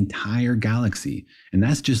bright as the entire galaxy. And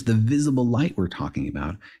that's just the visible light we're talking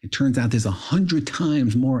about. It turns out there's 100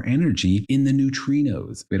 times more energy in the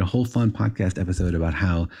neutrinos. We had a whole fun podcast episode about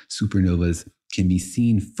how supernovas can be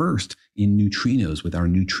seen first in neutrinos with our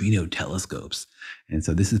neutrino telescopes. And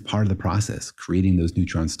so this is part of the process. Creating those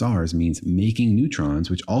neutron stars means making neutrons,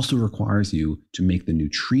 which also requires you to make the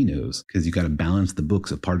neutrinos, because you got to balance the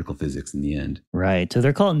books of particle physics in the end. Right. So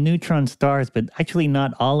they're called neutron stars, but actually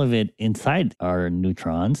not all of it inside are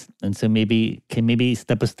neutrons. And so can maybe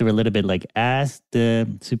step us through a little bit, like as the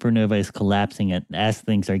supernova is collapsing and as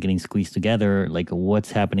things are getting squeezed together, like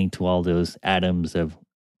what's happening to all those atoms of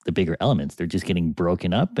the bigger elements? They're just getting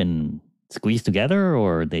broken up and squeeze together,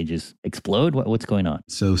 or they just explode? What's going on?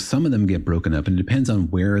 So some of them get broken up, and it depends on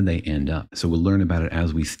where they end up. So we'll learn about it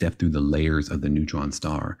as we step through the layers of the neutron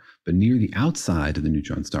star. But near the outside of the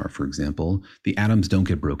neutron star, for example, the atoms don't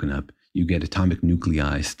get broken up. You get atomic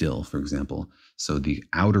nuclei still, for example. So the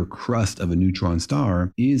outer crust of a neutron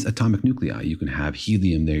star is atomic nuclei. You can have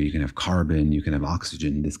helium there, you can have carbon, you can have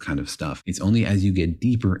oxygen, this kind of stuff. It's only as you get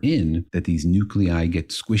deeper in that these nuclei get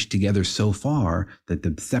squished together so far that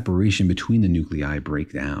the separation between the nuclei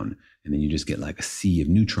break down. And then you just get like a sea of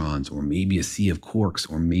neutrons, or maybe a sea of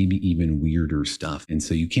quarks, or maybe even weirder stuff. And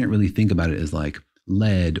so you can't really think about it as like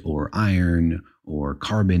lead or iron or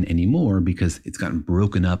carbon anymore, because it's gotten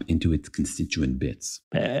broken up into its constituent bits.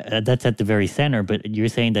 That's at the very center, but you're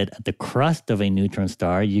saying that at the crust of a neutron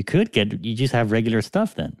star, you just have regular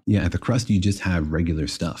stuff then? Yeah, at the crust, you just have regular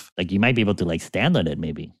stuff. Like you might be able to like stand on it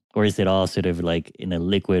maybe. Or is it all sort of like in a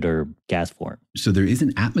liquid or gas form? So there is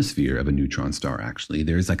an atmosphere of a neutron star, actually.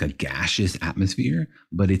 There's like a gaseous atmosphere,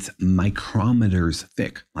 but it's micrometers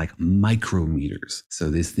thick, like micrometers.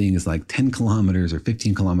 So this thing is like 10 kilometers or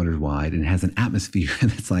 15 kilometers wide, and it has an atmosphere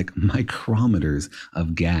that's like micrometers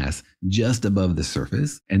of gas just above the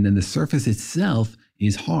surface. And then the surface itself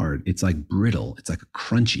is hard. It's like brittle. It's like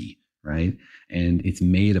crunchy, right? And it's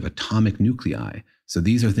made of atomic nuclei. So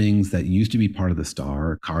these are things that used to be part of the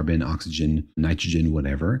star, carbon, oxygen, nitrogen,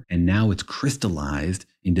 whatever. And now it's crystallized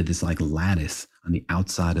into this like lattice on the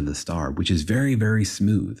outside of the star, which is very, very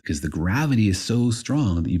smooth because the gravity is so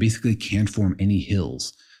strong that you basically can't form any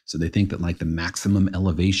hills. So they think that like the maximum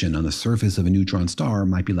elevation on the surface of a neutron star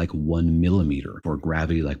might be like 1 millimeter before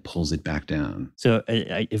gravity like pulls it back down. So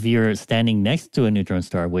if you're standing next to a neutron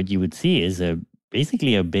star, what you would see is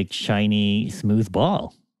basically a big, shiny, smooth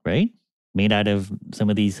ball, right? Made out of some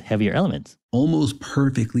of these heavier elements. Almost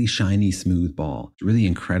perfectly shiny, smooth ball. It's really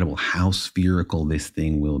incredible how spherical this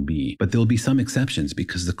thing will be. But there'll be some exceptions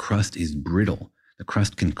because the crust is brittle. The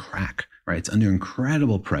crust can crack, right? It's under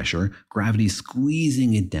incredible pressure. Gravity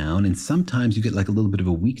squeezing it down. And sometimes you get like a little bit of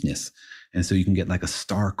a weakness. And so you can get like a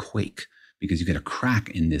star quake because you get a crack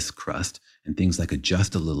in this crust and things like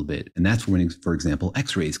adjust a little bit. And that's when, for example,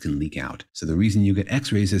 X-rays can leak out. So the reason you get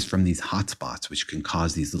X-rays is from these hot spots, which can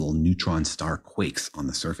cause these little neutron star quakes on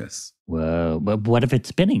the surface. Whoa, but what if it's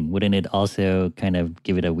spinning? Wouldn't it also kind of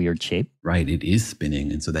give it a weird shape? Right, it is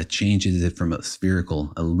spinning. And so that changes it from a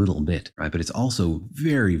spherical a little bit, right? But it's also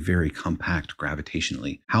very, very compact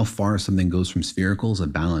gravitationally. How far something goes from spherical is a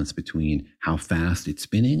balance between how fast it's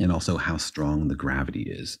spinning and also how strong the gravity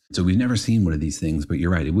is. So we've never seen one of these things, but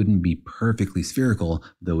you're right, it wouldn't be perfectly spherical,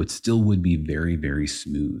 though it still would be very, very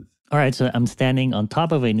smooth. All right, so I'm standing on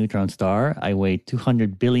top of a neutron star. I weigh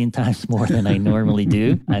 200 billion times more than I normally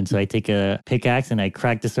do. And so I take a pickaxe and I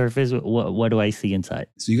crack the surface. What do I see inside?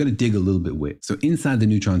 So you got to dig a little bit. So inside the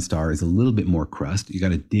neutron star is a little bit more crust. You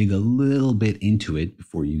got to dig a little bit into it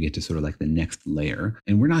before you get to sort of like the next layer.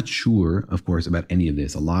 And we're not sure, of course, about any of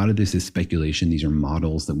this. A lot of this is speculation. These are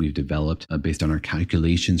models that we've developed based on our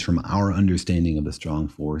calculations from our understanding of the strong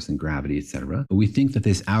force and gravity, etc. But we think that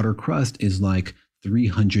this outer crust is like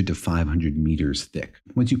 300 to 500 meters thick.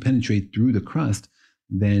 Once you penetrate through the crust,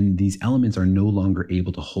 then these elements are no longer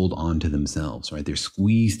able to hold on to themselves, right? They're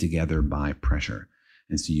squeezed together by pressure.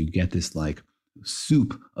 And so you get this like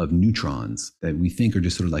soup of neutrons that we think are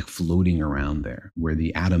just sort of like floating around there, where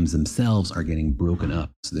the atoms themselves are getting broken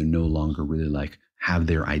up. So they're no longer really like have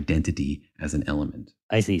their identity as an element.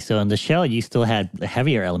 I see. So in the shell, you still had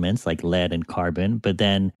heavier elements like lead and carbon, but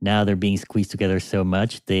then now they're being squeezed together so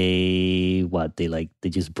much, they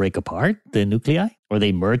just break apart, the nuclei, or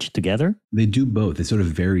they merge together? They do both. It sort of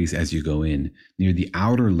varies as you go in. Near the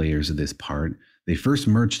outer layers of this part, they first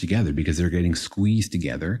merge together because they're getting squeezed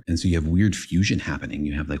together. And so you have weird fusion happening.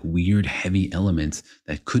 You have like weird heavy elements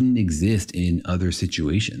that couldn't exist in other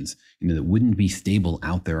situations, that wouldn't be stable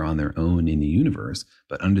out there on their own in the universe.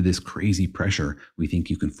 But under this crazy pressure, we think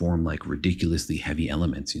you can form like ridiculously heavy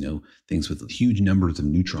elements, things with huge numbers of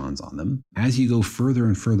neutrons on them. As you go further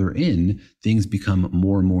and further in, things become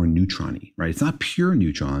more and more neutron-y, right? It's not pure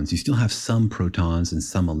neutrons. You still have some protons and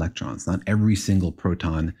some electrons. Not every single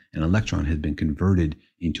proton and electron has been converted converted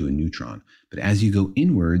into a neutron. But as you go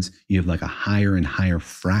inwards, you have like a higher and higher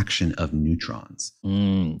fraction of neutrons.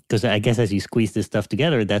 Because I guess as you squeeze this stuff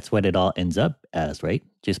together, that's what it all ends up as, right?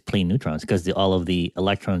 Just plain neutrons, because all of the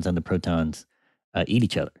electrons and the protons eat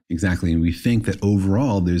each other. Exactly. And we think that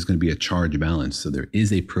overall there's going to be a charge balance. So there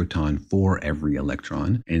is a proton for every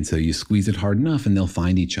electron. And so you squeeze it hard enough and they'll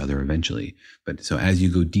find each other eventually. But so as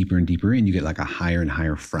you go deeper and deeper in, you get like a higher and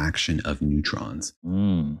higher fraction of neutrons.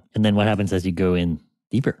 And then what happens as you go in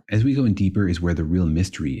deeper? As we go in deeper is where the real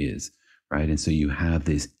mystery is, right? And so you have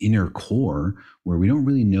this inner core where we don't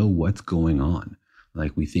really know what's going on.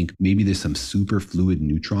 Like we think maybe there's some superfluid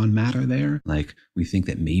neutron matter there. Like we think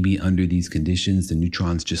that maybe under these conditions, the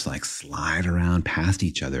neutrons just like slide around past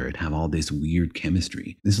each other and have all this weird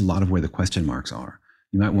chemistry. This is a lot of where the question marks are.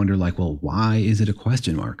 You might wonder like, well, why is it a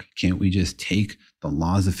question mark? Can't we just take the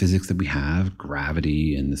laws of physics that we have,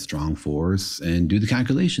 gravity and the strong force, and do the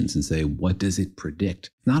calculations and say, what does it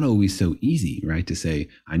predict? It's not always so easy, right? To say,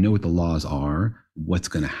 I know what the laws are, what's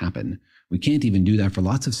going to happen. We can't even do that for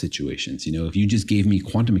lots of situations. You know, if you just gave me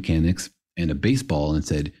quantum mechanics and a baseball and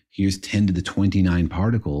said, here's 10 to the 29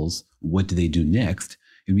 particles, what do they do next?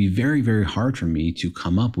 It'd be very, very hard for me to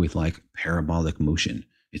come up with like parabolic motion.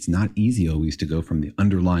 It's not easy always to go from the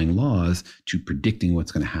underlying laws to predicting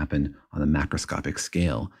what's going to happen on a macroscopic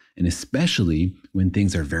scale. And especially when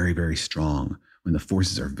things are very, very strong, when the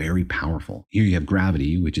forces are very powerful. Here you have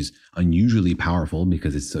gravity, which is unusually powerful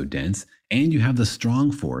because it's so dense, and you have the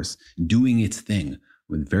strong force doing its thing.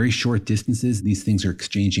 With very short distances, these things are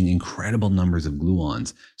exchanging incredible numbers of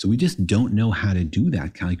gluons. So we just don't know how to do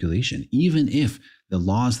that calculation. Even if the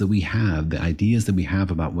laws that we have, the ideas that we have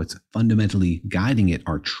about what's fundamentally guiding it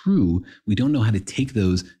are true, we don't know how to take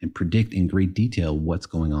those and predict in great detail what's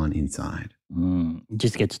going on inside. It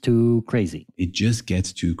just gets too crazy. It just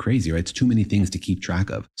gets too crazy, right? It's too many things to keep track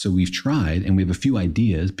of. So we've tried and we have a few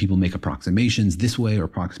ideas. People make approximations this way or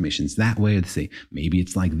approximations that way. They say, maybe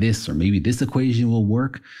it's like this or maybe this equation will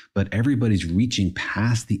work. But everybody's reaching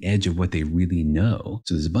past the edge of what they really know.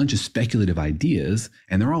 So there's a bunch of speculative ideas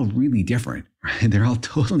and they're all really different, right? They're all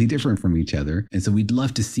totally different from each other. And so we'd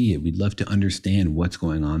love to see it. We'd love to understand what's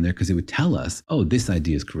going on there because it would tell us, oh, this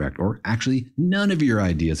idea is correct. Or actually, none of your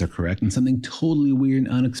ideas are correct and something totally weird and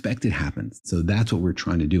unexpected happens. So that's what we're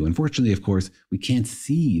trying to do. Unfortunately, of course, we can't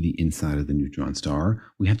see the inside of the neutron star.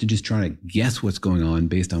 We have to just try to guess what's going on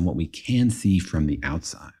based on what we can see from the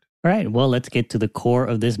outside. All right, well, let's get to the core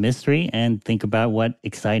of this mystery and think about what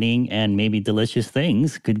exciting and maybe delicious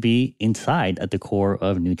things could be inside at the core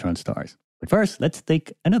of neutron stars. But first, let's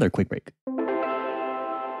take another quick break.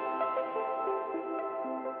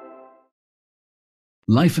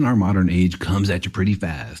 Life in our modern age comes at you pretty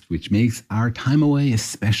fast, which makes our time away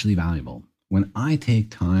especially valuable. When I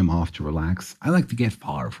take time off to relax, I like to get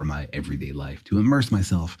far from my everyday life, to immerse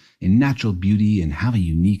myself in natural beauty and have a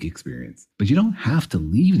unique experience. But you don't have to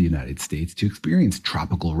leave the United States to experience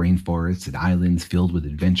tropical rainforests and islands filled with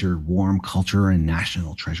adventure, warm culture, and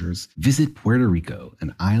national treasures. Visit Puerto Rico,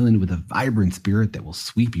 an island with a vibrant spirit that will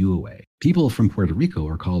sweep you away. People from Puerto Rico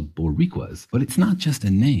are called Boricuas, but it's not just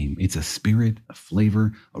a name, it's a spirit, a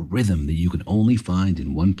flavor, a rhythm that you can only find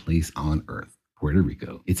in one place on Earth. Puerto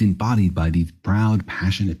Rico. It's embodied by these proud,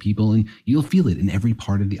 passionate people, and you'll feel it in every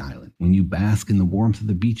part of the island. When you bask in the warmth of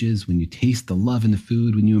the beaches, when you taste the love in the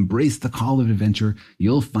food, when you embrace the call of adventure,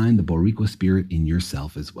 you'll find the Boricua spirit in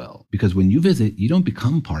yourself as well. Because when you visit, you don't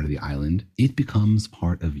become part of the island, it becomes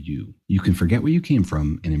part of you. You can forget where you came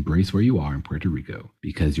from and embrace where you are in Puerto Rico,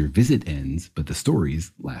 because your visit ends, but the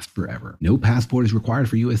stories last forever. No passport is required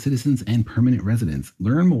for U.S. citizens and permanent residents.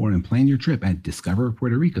 Learn more and plan your trip at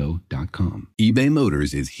discoverpuertorico.com. eBay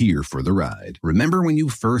Motors is here for the ride. Remember when you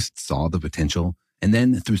first saw the potential? And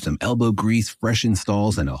then through some elbow grease, fresh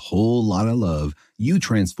installs, and a whole lot of love, you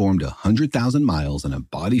transformed 100,000 miles and a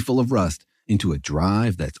body full of rust into a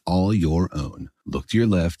drive that's all your own. Look to your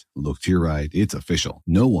left, look to your right. It's official.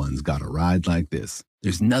 No one's got a ride like this.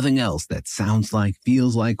 There's nothing else that sounds like,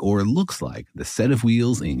 feels like, or looks like the set of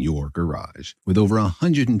wheels in your garage. With over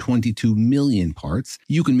 122 million parts,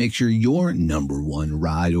 you can make sure your number one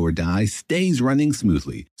ride or die stays running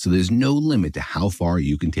smoothly, so there's no limit to how far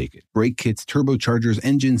you can take it. Brake kits, turbochargers,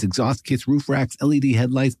 engines, exhaust kits, roof racks, LED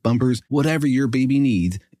headlights, bumpers, whatever your baby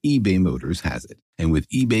needs, eBay Motors has it. And with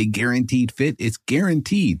eBay Guaranteed Fit, it's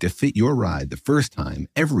guaranteed to fit your ride the first time,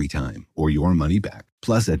 every time, or your money back.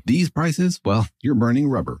 Plus, at these prices, well, you're burning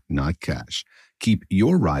rubber, not cash. Keep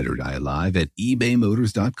your ride or die alive at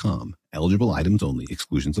ebaymotors.com. Eligible items only.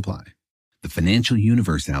 Exclusions apply. The financial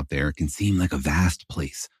universe out there can seem like a vast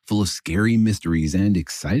place, full of scary mysteries and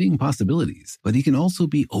exciting possibilities, but it can also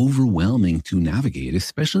be overwhelming to navigate,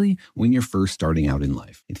 especially when you're first starting out in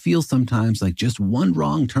life. It feels sometimes like just one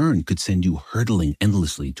wrong turn could send you hurtling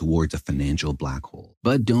endlessly towards a financial black hole.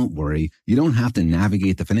 But don't worry, you don't have to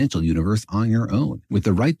navigate the financial universe on your own. With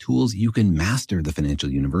the right tools, you can master the financial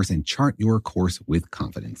universe and chart your course with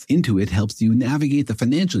confidence. Intuit helps you navigate the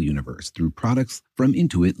financial universe through products from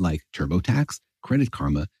Intuit like TurboTax, Credit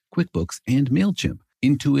Karma, QuickBooks, and MailChimp.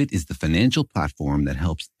 Intuit is the financial platform that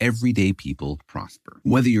helps everyday people prosper.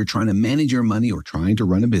 Whether you're trying to manage your money or trying to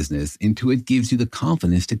run a business, Intuit gives you the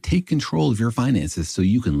confidence to take control of your finances so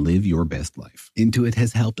you can live your best life. Intuit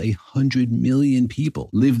has helped 100 million people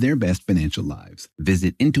live their best financial lives.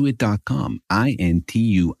 Visit Intuit.com,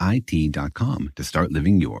 Intuit.com, to start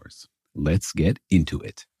living yours. Let's get into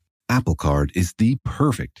it. Apple Card is the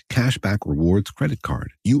perfect cashback rewards credit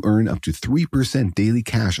card. You earn up to 3% daily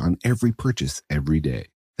cash on every purchase every day.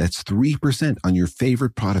 That's 3% on your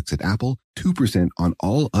favorite products at Apple, 2% on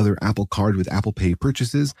all other Apple Card with Apple Pay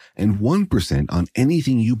purchases, and 1% on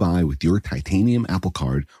anything you buy with your titanium Apple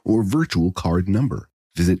Card or virtual card number.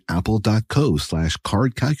 Visit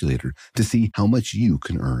apple.co/card calculator to see how much you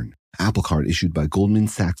can earn. Apple Card issued by Goldman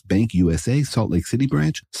Sachs Bank USA, Salt Lake City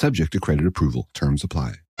branch, subject to credit approval. Terms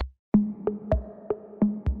apply.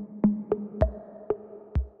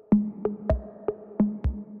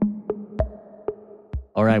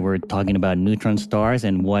 All right, we're talking about neutron stars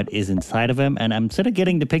and what is inside of them. And I'm sort of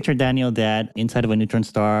getting the picture, Daniel, that inside of a neutron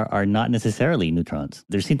star are not necessarily neutrons.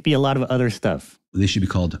 There seems to be a lot of other stuff. They should be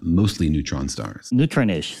called mostly neutron stars.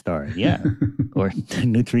 Neutron-ish stars, yeah. Or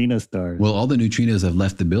neutrino stars. Well, all the neutrinos have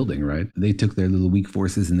left the building, right? They took their little weak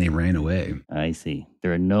forces and they ran away. I see.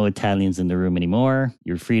 There are no Italians in the room anymore.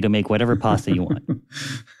 You're free to make whatever pasta you want.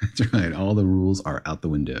 That's right. All the rules are out the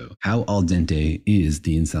window. How al dente is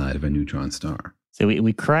the inside of a neutron star? So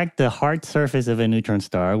we cracked the hard surface of a neutron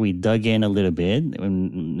star. We dug in a little bit,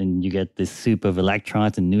 and you get this soup of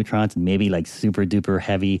electrons and neutrons and maybe like super duper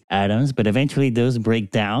heavy atoms. But eventually those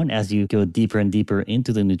break down as you go deeper and deeper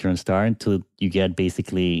into the neutron star until you get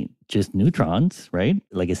basically just neutrons, right?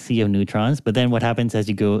 Like a sea of neutrons. But then what happens as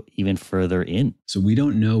you go even further in? So we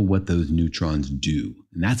don't know what those neutrons do.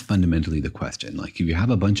 And that's fundamentally the question. Like if you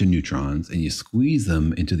have a bunch of neutrons and you squeeze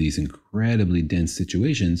them into these incredibly dense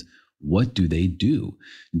situations, what do they do?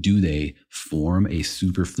 Do they form a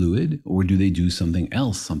superfluid or do they do something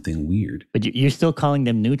else, something weird? But you're still calling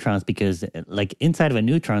them neutrons because like inside of a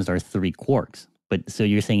neutron are 3 quarks. But so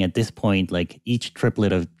you're saying at this point, like each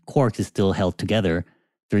triplet of quarks is still held together.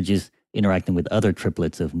 They're just interacting with other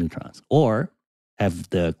triplets of neutrons. Or have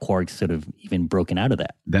the quarks sort of even broken out of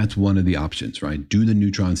that? That's one of the options, right? Do the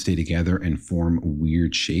neutrons stay together and form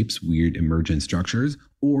weird shapes, weird emergent structures?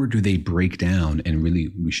 Or do they break down and really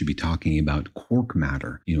we should be talking about quark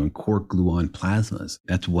matter, and quark gluon plasmas?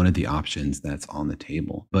 That's one of the options that's on the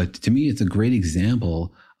table. But to me, it's a great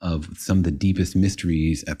example of some of the deepest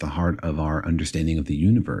mysteries at the heart of our understanding of the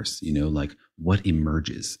universe, like what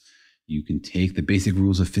emerges. You can take the basic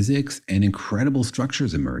rules of physics and incredible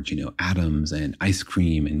structures emerge, atoms and ice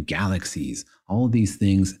cream and galaxies. All of these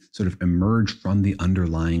things sort of emerge from the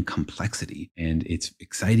underlying complexity. And it's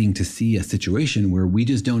exciting to see a situation where we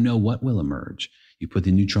just don't know what will emerge. You put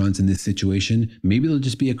the neutrons in this situation, maybe they'll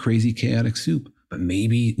just be a crazy chaotic soup, but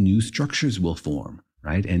maybe new structures will form.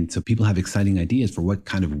 Right. And so people have exciting ideas for what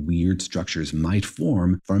kind of weird structures might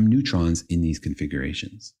form from neutrons in these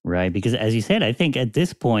configurations. Right. Because as you said, I think at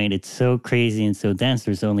this point, it's so crazy and so dense.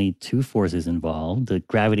 There's only 2 forces involved, the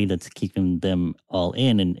gravity that's keeping them all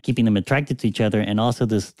in and keeping them attracted to each other. And also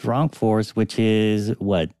the strong force, which is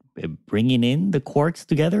what? Bringing in the quarks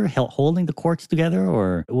together, holding the quarks together?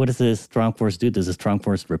 Or what does the strong force do? Does the strong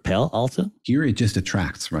force repel also? Here it just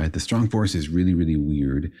attracts, right? The strong force is really, really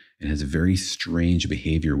weird and has a very strange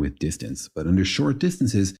behavior with distance. But under short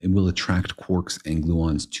distances, it will attract quarks and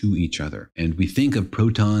gluons to each other. And we think of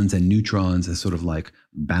protons and neutrons as sort of like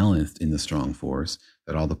balanced in the strong force,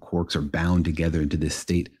 that all the quarks are bound together into this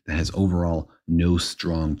state that has overall no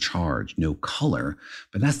strong charge, no color.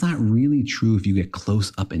 But that's not really true if you get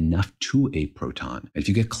close up enough to a proton. If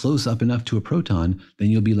you get close up enough to a proton, then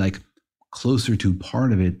you'll be like closer to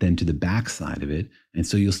part of it than to the backside of it. And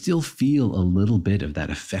so you'll still feel a little bit of that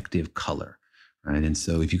effective color. Right. And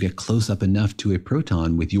so if you get close up enough to a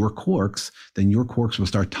proton with your quarks, then your quarks will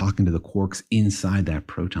start talking to the quarks inside that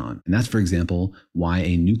proton. And that's, for example, why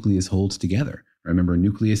a nucleus holds together. Remember, a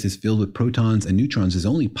nucleus is filled with protons and neutrons. There's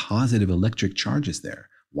only positive electric charges there.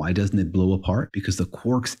 Why doesn't it blow apart? Because the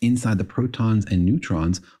quarks inside the protons and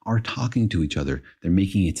neutrons are talking to each other. They're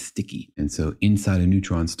making it sticky. And so inside a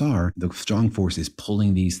neutron star, the strong force is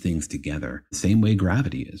pulling these things together. The same way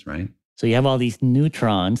gravity is, right? So you have all these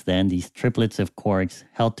neutrons, then these triplets of quarks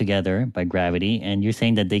held together by gravity. And you're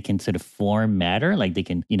saying that they can sort of form matter, like they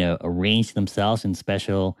can, arrange themselves in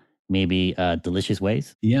special, maybe delicious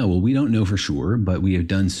ways? Yeah, well, we don't know for sure, but we have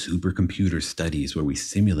done supercomputer studies where we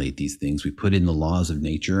simulate these things. We put in the laws of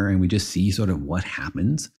nature and we just see sort of what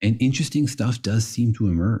happens. And interesting stuff does seem to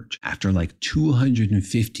emerge. After like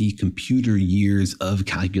 250 computer years of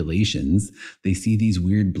calculations, they see these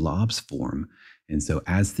weird blobs form. And so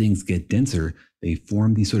as things get denser, they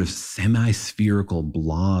form these sort of semi-spherical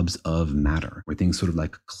blobs of matter, where things sort of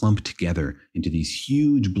like clump together into these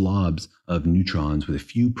huge blobs of neutrons with a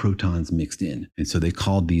few protons mixed in. And so they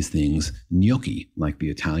called these things gnocchi, like the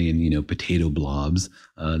Italian, potato blobs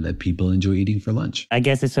that people enjoy eating for lunch. I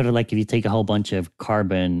guess it's sort of like if you take a whole bunch of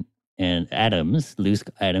carbon and atoms, loose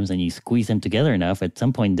atoms, and you squeeze them together enough, at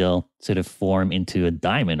some point they'll sort of form into a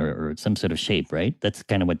diamond or some sort of shape, right? That's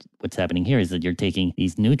kind of what's happening here, is that you're taking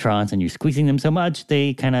these neutrons and you're squeezing them so much,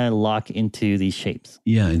 they kind of lock into these shapes.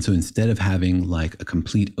 Yeah, and so instead of having like a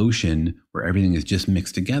complete ocean where everything is just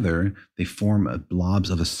mixed together, they form blobs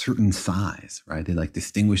of a certain size, right? They like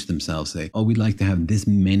distinguish themselves, say, oh, we'd like to have this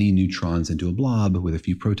many neutrons into a blob with a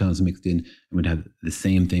few protons mixed in, and we'd have the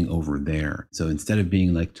same thing over there. So instead of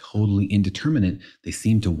being like totally indeterminate, they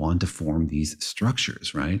seem to want to form these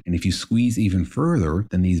structures, right? And if you squeeze even further,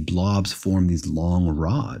 then these blobs form these long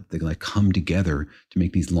rods. They like come together to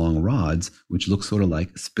make these long rods, which look sort of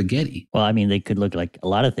like spaghetti. Well, I mean, they could look like a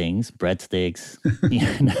lot of things, breadsticks,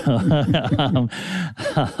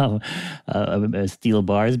 steel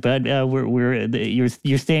bars, but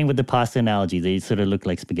you're staying with the pasta analogy. They sort of look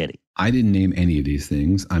like spaghetti. I didn't name any of these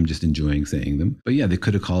things. I'm just enjoying saying them. But yeah, they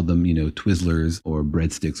could have called them, Twizzlers or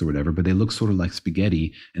breadsticks or whatever, but they look sort of like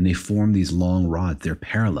spaghetti and they form these long rods. They're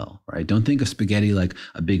parallel, right? Don't think of spaghetti like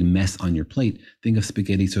a big mess on your plate. Think of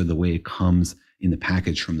spaghetti sort of the way it comes in the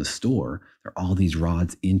package from the store. There are all these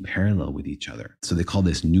rods in parallel with each other. So they call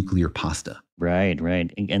this nuclear pasta. Right.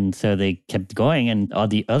 And so they kept going, and all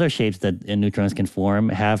the other shapes that neutrons can form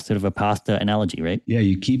have sort of a pasta analogy, right? Yeah,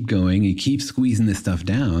 you keep going, you keep squeezing this stuff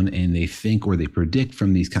down, and they think, or they predict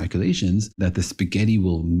from these calculations, that the spaghetti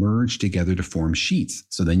will merge together to form sheets.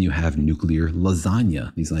 So then you have nuclear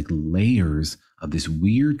lasagna, these like layers of this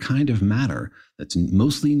weird kind of matter that's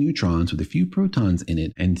mostly neutrons with a few protons in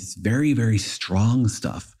it, and it's very, very strong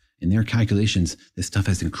stuff. In their calculations, this stuff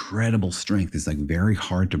has incredible strength. It's like very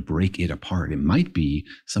hard to break it apart. It might be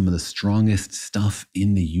some of the strongest stuff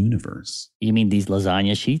in the universe. You mean these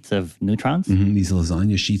lasagna sheets of neutrons? Mm-hmm, these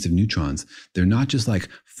lasagna sheets of neutrons. They're not just like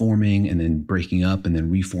forming and then breaking up and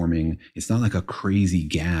then reforming. It's not like a crazy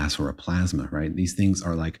gas or a plasma, right? These things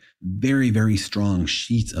are like very, very strong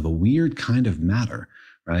sheets of a weird kind of matter,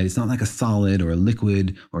 right? It's not like a solid or a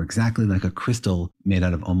liquid or exactly like a crystal made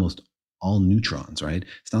out of almost all neutrons, right?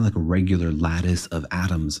 It's not like a regular lattice of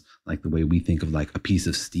atoms like the way we think of like a piece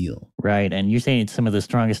of steel. Right. And you're saying it's some of the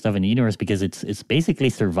strongest stuff in the universe because it's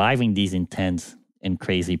basically surviving these intense and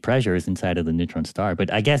crazy pressures inside of the neutron star.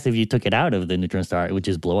 But I guess if you took it out of the neutron star, it would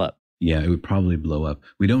just blow up. Yeah, it would probably blow up.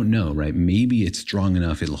 We don't know, right? Maybe it's strong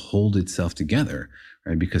enough, it'll hold itself together,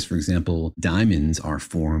 right? Because, for example, diamonds are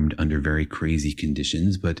formed under very crazy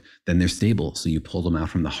conditions, but then they're stable. So you pull them out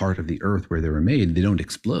from the heart of the earth where they were made, they don't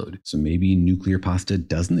explode. So maybe nuclear pasta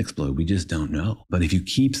doesn't explode. We just don't know. But if you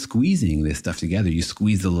keep squeezing this stuff together, you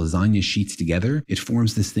squeeze the lasagna sheets together, it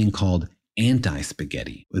forms this thing called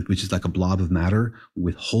anti-spaghetti, which is like a blob of matter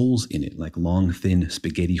with holes in it, like long, thin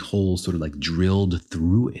spaghetti holes sort of like drilled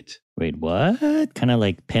through it. Wait, what? Kind of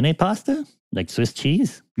like penne pasta? Like Swiss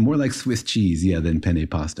cheese? More like Swiss cheese, yeah, than penne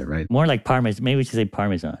pasta, right? More like Parmesan. Maybe we should say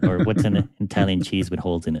Parmesan, or what's an Italian cheese with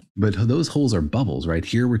holes in it. But those holes are bubbles, right?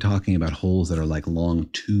 Here we're talking about holes that are like long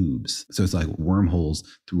tubes. So it's like wormholes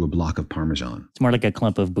through a block of Parmesan. It's more like a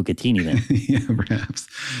clump of bucatini then. Yeah, perhaps.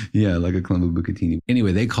 Yeah, like a clump of bucatini.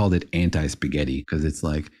 Anyway, they called it anti-spaghetti because it's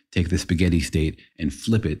like take the spaghetti state and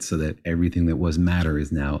flip it so that everything that was matter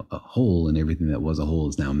is now a hole and everything that was a hole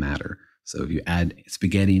is now matter. So if you add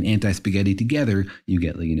spaghetti and anti-spaghetti together, you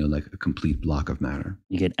get, like a complete block of matter.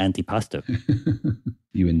 You get antipasto.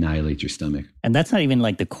 You annihilate your stomach. And that's not even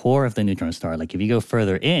like the core of the neutron star. Like if you go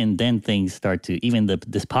further in, then things start to, even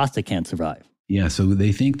this pasta can't survive. Yeah, so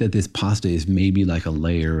they think that this pasta is maybe like a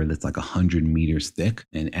layer that's like 100 meters thick.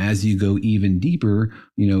 And as you go even deeper,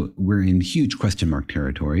 we're in huge question mark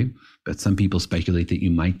territory. But some people speculate that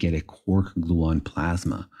you might get a quark gluon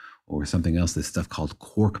plasma, or something else, this stuff called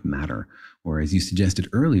quark matter. Or as you suggested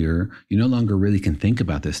earlier, you no longer really can think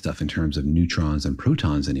about this stuff in terms of neutrons and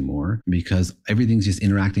protons anymore because everything's just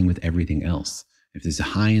interacting with everything else. If there's a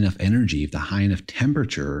high enough energy, if the high enough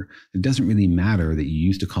temperature, it doesn't really matter that you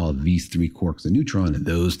used to call these 3 quarks a neutron and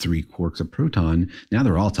those 3 quarks a proton. Now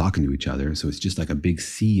they're all talking to each other. So it's just like a big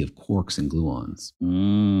sea of quarks and gluons.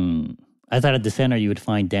 I thought at the center you would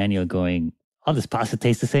find Daniel going, all this pasta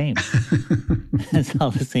tastes the same. It's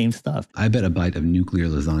all the same stuff. I bet a bite of nuclear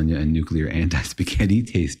lasagna and nuclear anti-spaghetti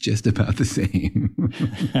taste just about the same.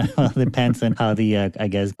 Well, it depends on how the, I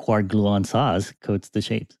guess, quark gluon sauce coats the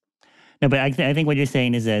shapes. No, but I think what you're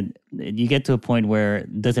saying is that you get to a point where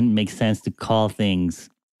it doesn't make sense to call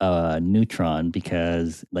things neutron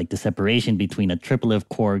because like the separation between a triplet of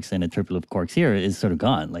quarks and a triplet of quarks here is sort of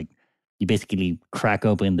gone. Like you basically crack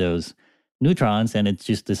open those neutrons and it's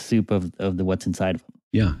just the soup of the what's inside of them.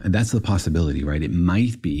 Yeah, and that's the possibility, right? It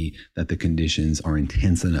might be that the conditions are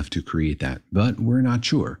intense enough to create that, but we're not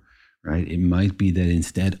sure. Right? It might be that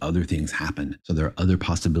instead other things happen. So there are other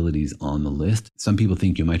possibilities on the list. Some people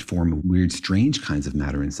think you might form weird, strange kinds of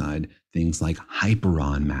matter inside, things like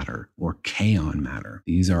hyperon matter or kaon matter.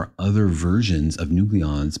 These are other versions of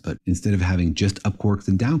nucleons, but instead of having just up quarks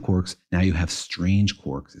and down quarks, now you have strange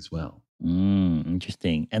quarks as well.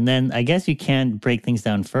 Interesting. And then I guess you can't break things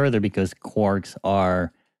down further because quarks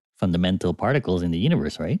are fundamental particles in the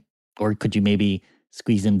universe, right? Or could you maybe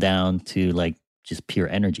squeeze them down to like just pure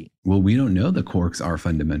energy? Well, we don't know the quarks are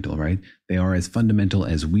fundamental, right? They are as fundamental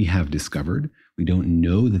as we have discovered. We don't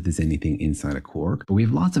know that there's anything inside a quark, but we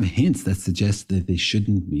have lots of hints that suggest that they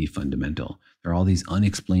shouldn't be fundamental. There are all these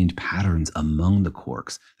unexplained patterns among the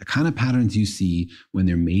quarks, the kind of patterns you see when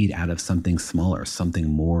they're made out of something smaller, something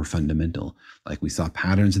more fundamental. Like we saw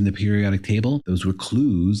patterns in the periodic table. Those were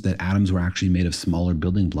clues that atoms were actually made of smaller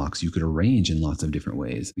building blocks you could arrange in lots of different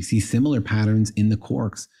ways. We see similar patterns in the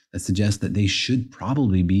quarks that suggest that they should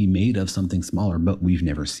probably be made of something smaller, but we've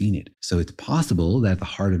never seen it. So it's possible that at the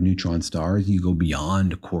heart of neutron stars, you go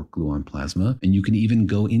beyond quark gluon plasma, and you can even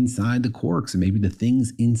go inside the quarks, and maybe the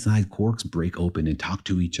things inside quarks break open and talk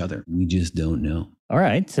to each other. We just don't know. All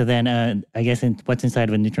right. So then I guess what's inside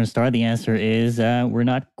of a neutron star, the answer is we're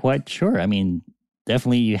not quite sure. I mean,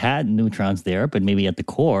 definitely you had neutrons there, but maybe at the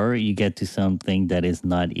core, you get to something that is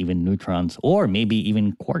not even neutrons or maybe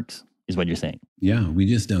even quarks. Is what you're saying. Yeah, we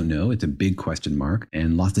just don't know. It's a big question mark.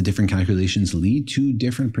 And lots of different calculations lead to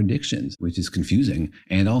different predictions, which is confusing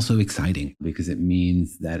and also exciting because it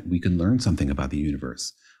means that we could learn something about the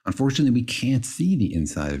universe. Unfortunately, we can't see the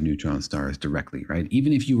inside of neutron stars directly, right?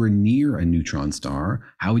 Even if you were near a neutron star,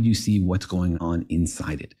 how would you see what's going on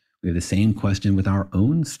inside it? We have the same question with our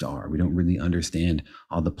own star. We don't really understand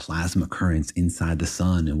all the plasma currents inside the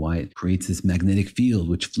sun and why it creates this magnetic field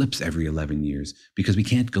which flips every 11 years because we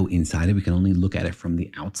can't go inside it. We can only look at it from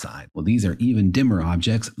the outside. Well, these are even dimmer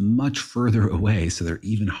objects much further away, so they're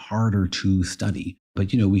even harder to study.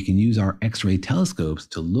 But, we can use our X-ray telescopes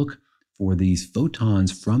to look for these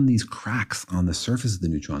photons from these cracks on the surface of the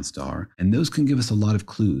neutron star, and those can give us a lot of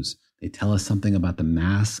clues. They tell us something about the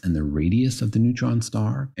mass and the radius of the neutron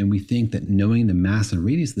star. And we think that knowing the mass and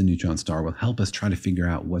radius of the neutron star will help us try to figure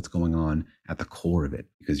out what's going on at the core of it.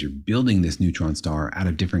 Because you're building this neutron star out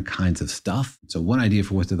of different kinds of stuff. So one idea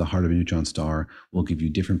for what's at the heart of a neutron star will give you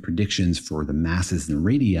different predictions for the masses and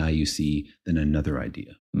radii you see than another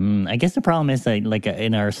idea. I guess the problem is that like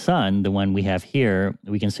in our sun, the one we have here,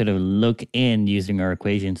 we can sort of look in using our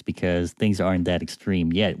equations because things aren't that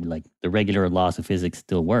extreme yet. Like the regular laws of physics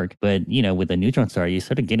still work. But, with a neutron star, you're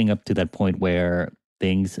sort of getting up to that point where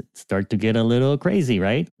things start to get a little crazy,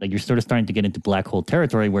 right? Like you're sort of starting to get into black hole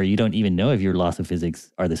territory where you don't even know if your laws of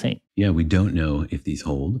physics are the same. Yeah, we don't know if these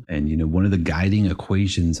hold. And, one of the guiding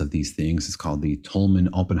equations of these things is called the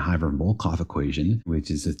Tolman-Oppenheimer-Volkoff equation, which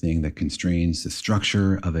is a thing that constrains the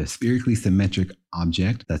structure of a spherically symmetric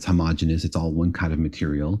object that's homogeneous. It's all one kind of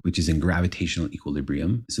material, which is in gravitational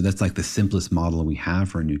equilibrium. So that's like the simplest model we have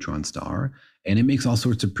for a neutron star. And it makes all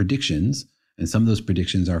sorts of predictions. And some of those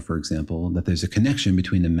predictions are, for example, that there's a connection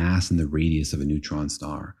between the mass and the radius of a neutron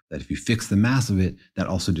star. That if you fix the mass of it, that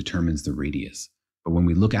also determines the radius. But when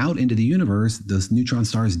we look out into the universe, those neutron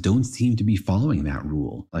stars don't seem to be following that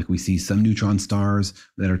rule. Like we see some neutron stars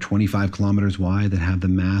that are 25 kilometers wide that have the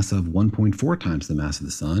mass of 1.4 times the mass of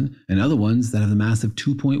the sun, and other ones that have the mass of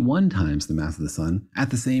 2.1 times the mass of the sun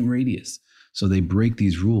at the same radius. So they break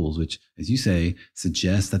these rules, which as you say,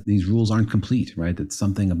 suggests that these rules aren't complete, right? That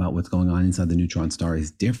something about what's going on inside the neutron star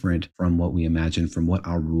is different from what we imagine, from what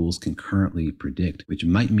our rules can currently predict, which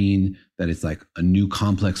might mean that it's like a new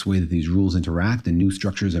complex way that these rules interact and new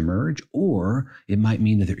structures emerge, or it might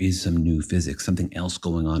mean that there is some new physics, something else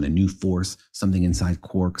going on, a new force, something inside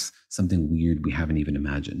quarks, something weird we haven't even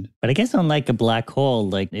imagined. But I guess unlike a black hole,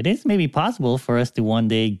 like it is maybe possible for us to one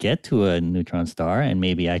day get to a neutron star and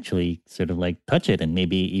maybe actually sort of like touch it and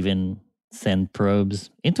maybe even send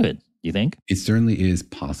probes into it. You think? It certainly is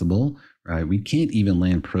possible. Right? We can't even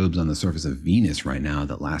land probes on the surface of Venus right now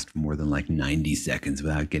that last for more than like 90 seconds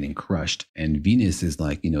without getting crushed. And Venus is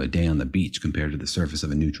like, a day on the beach compared to the surface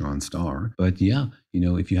of a neutron star. But yeah,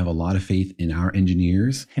 if you have a lot of faith in our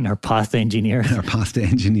engineers, in our pasta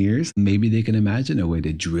engineers, maybe they can imagine a way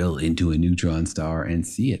to drill into a neutron star and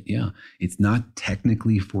see it. Yeah. It's not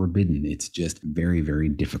technically forbidden. It's just very, very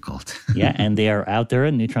difficult. Yeah. And they are out there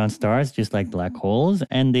in neutron stars, just like black holes.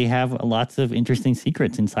 And they have lots of interesting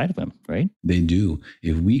secrets inside of them, right? They do.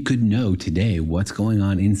 If we could know today what's going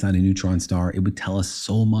on inside a neutron star, it would tell us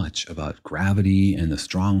so much about gravity and the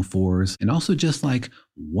strong force, and also just like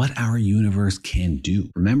what our universe can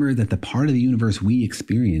do. Remember that the part of the universe we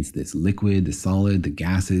experience, this liquid, the solid, the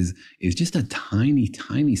gases, is just a tiny,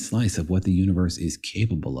 tiny slice of what the universe is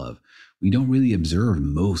capable of. We don't really observe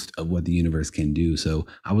most of what the universe can do. So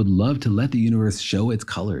I would love to let the universe show its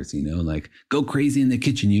colors, like go crazy in the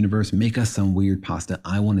kitchen, universe, make us some weird pasta.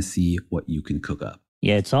 I want to see what you can cook up.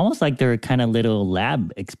 Yeah, it's almost like they're kind of little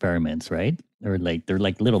lab experiments, right? Or like they're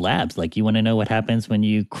like little labs. Like you want to know what happens when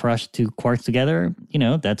you crush two quarks together,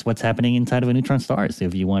 that's what's happening inside of a neutron star. So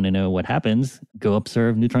if you want to know what happens, go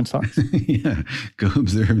observe neutron stars. Yeah, go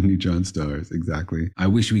observe neutron stars. Exactly. I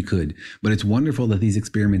wish we could, but it's wonderful that these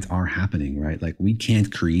experiments are happening, right? Like we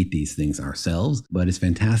can't create these things ourselves, but it's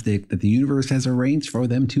fantastic that the universe has arranged for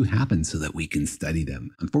them to happen so that we can study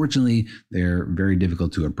them. Unfortunately, they're very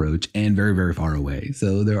difficult to approach and very, very far away.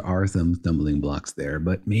 So there are some stumbling blocks there,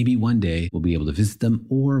 but maybe one day we'll be able to visit them,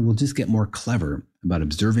 or we'll just get more clever about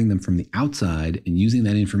observing them from the outside and using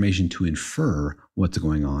that information to infer what's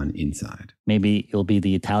going on inside. Maybe it'll be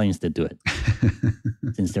the Italians that do it,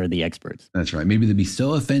 since they're the experts. That's right. Maybe they'll be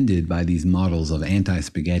so offended by these models of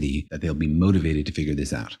anti-spaghetti that they'll be motivated to figure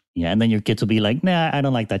this out. Yeah, and then your kids will be like, nah, I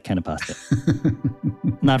don't like that kind of pasta.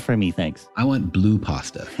 Not for me, thanks. I want blue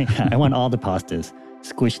pasta. Yeah, I want all the pastas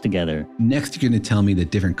squished together. Next, you're going to tell me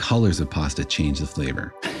that different colors of pasta change the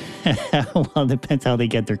flavor. Well, it depends how they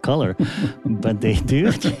get their color, but they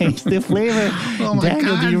do change the flavor. Oh my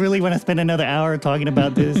Daniel, God. do you really want to spend another hour talking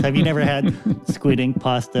about this? Have you never had squid ink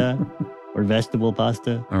pasta or vegetable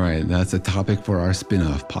pasta? All right, that's a topic for our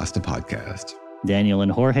spin-off pasta podcast. Daniel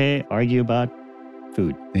and Jorge argue about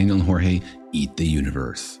food. Daniel and Jorge eat the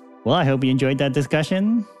universe. Well, I hope you enjoyed that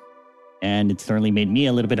discussion, and it certainly made me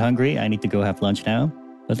a little bit hungry. I need to go have lunch now.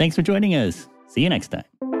 But thanks for joining us. See you next time.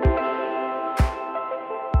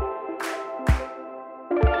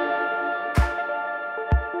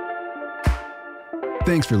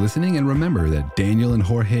 Thanks for listening, and remember that Daniel and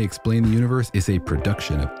Jorge Explain the Universe is a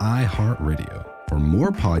production of iHeartRadio. For more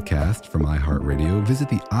podcasts from iHeartRadio, visit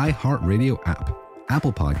the iHeartRadio app,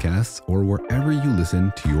 Apple Podcasts, or wherever you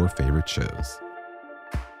listen to your favorite shows.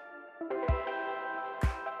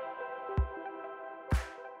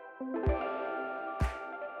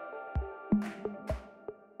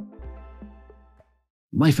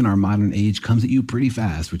 Life in our modern age comes at you pretty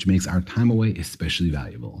fast, which makes our time away especially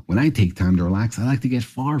valuable. When I take time to relax, I like to get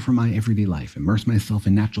far from my everyday life, immerse myself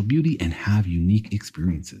in natural beauty, and have unique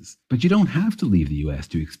experiences. But you don't have to leave the U.S.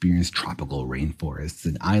 to experience tropical rainforests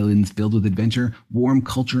and islands filled with adventure, warm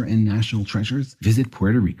culture, and national treasures. Visit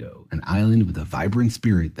Puerto Rico, an island with a vibrant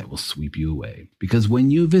spirit that will sweep you away. Because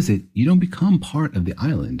when you visit, you don't become part of the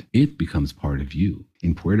island, it becomes part of you.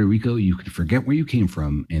 In Puerto Rico, you can forget where you came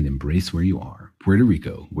from and embrace where you are. Puerto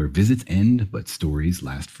Rico, where visits end, but stories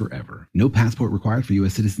last forever. No passport required for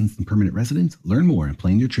U.S. citizens and permanent residents. Learn more and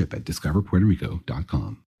plan your trip at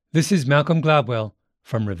discoverpuertorico.com. This is Malcolm Gladwell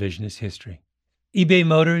from Revisionist History. eBay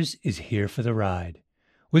Motors is here for the ride.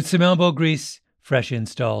 With some elbow grease, fresh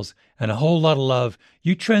installs, and a whole lot of love,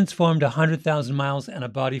 you transformed 100,000 miles and a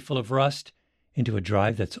body full of rust into a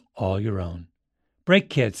drive that's all your own. Brake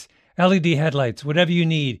kits, LED headlights, whatever you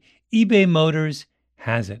need, eBay Motors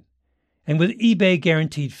has it. And with eBay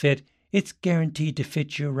Guaranteed Fit, it's guaranteed to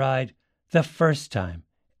fit your ride the first time,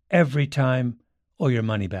 every time, or your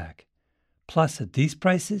money back. Plus, at these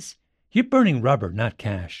prices, you're burning rubber, not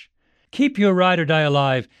cash. Keep your ride or die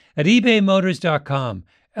alive at ebaymotors.com.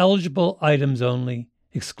 Eligible items only.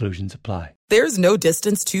 Exclusions apply. There's no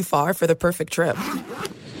distance too far for the perfect trip.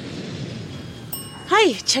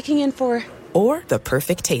 Hi, checking in for... Or the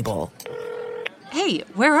perfect table. Hey,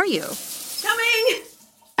 where are you? Coming!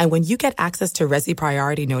 And when you get access to Resi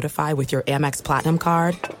Priority Notify with your Amex Platinum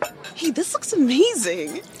card... Hey, this looks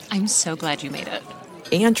amazing. I'm so glad you made it.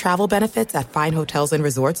 And travel benefits at fine hotels and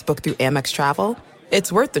resorts booked through Amex Travel,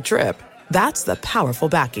 it's worth the trip. That's the powerful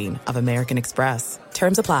backing of American Express.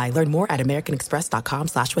 Terms apply. Learn more at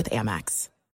americanexpress.com/withAmex.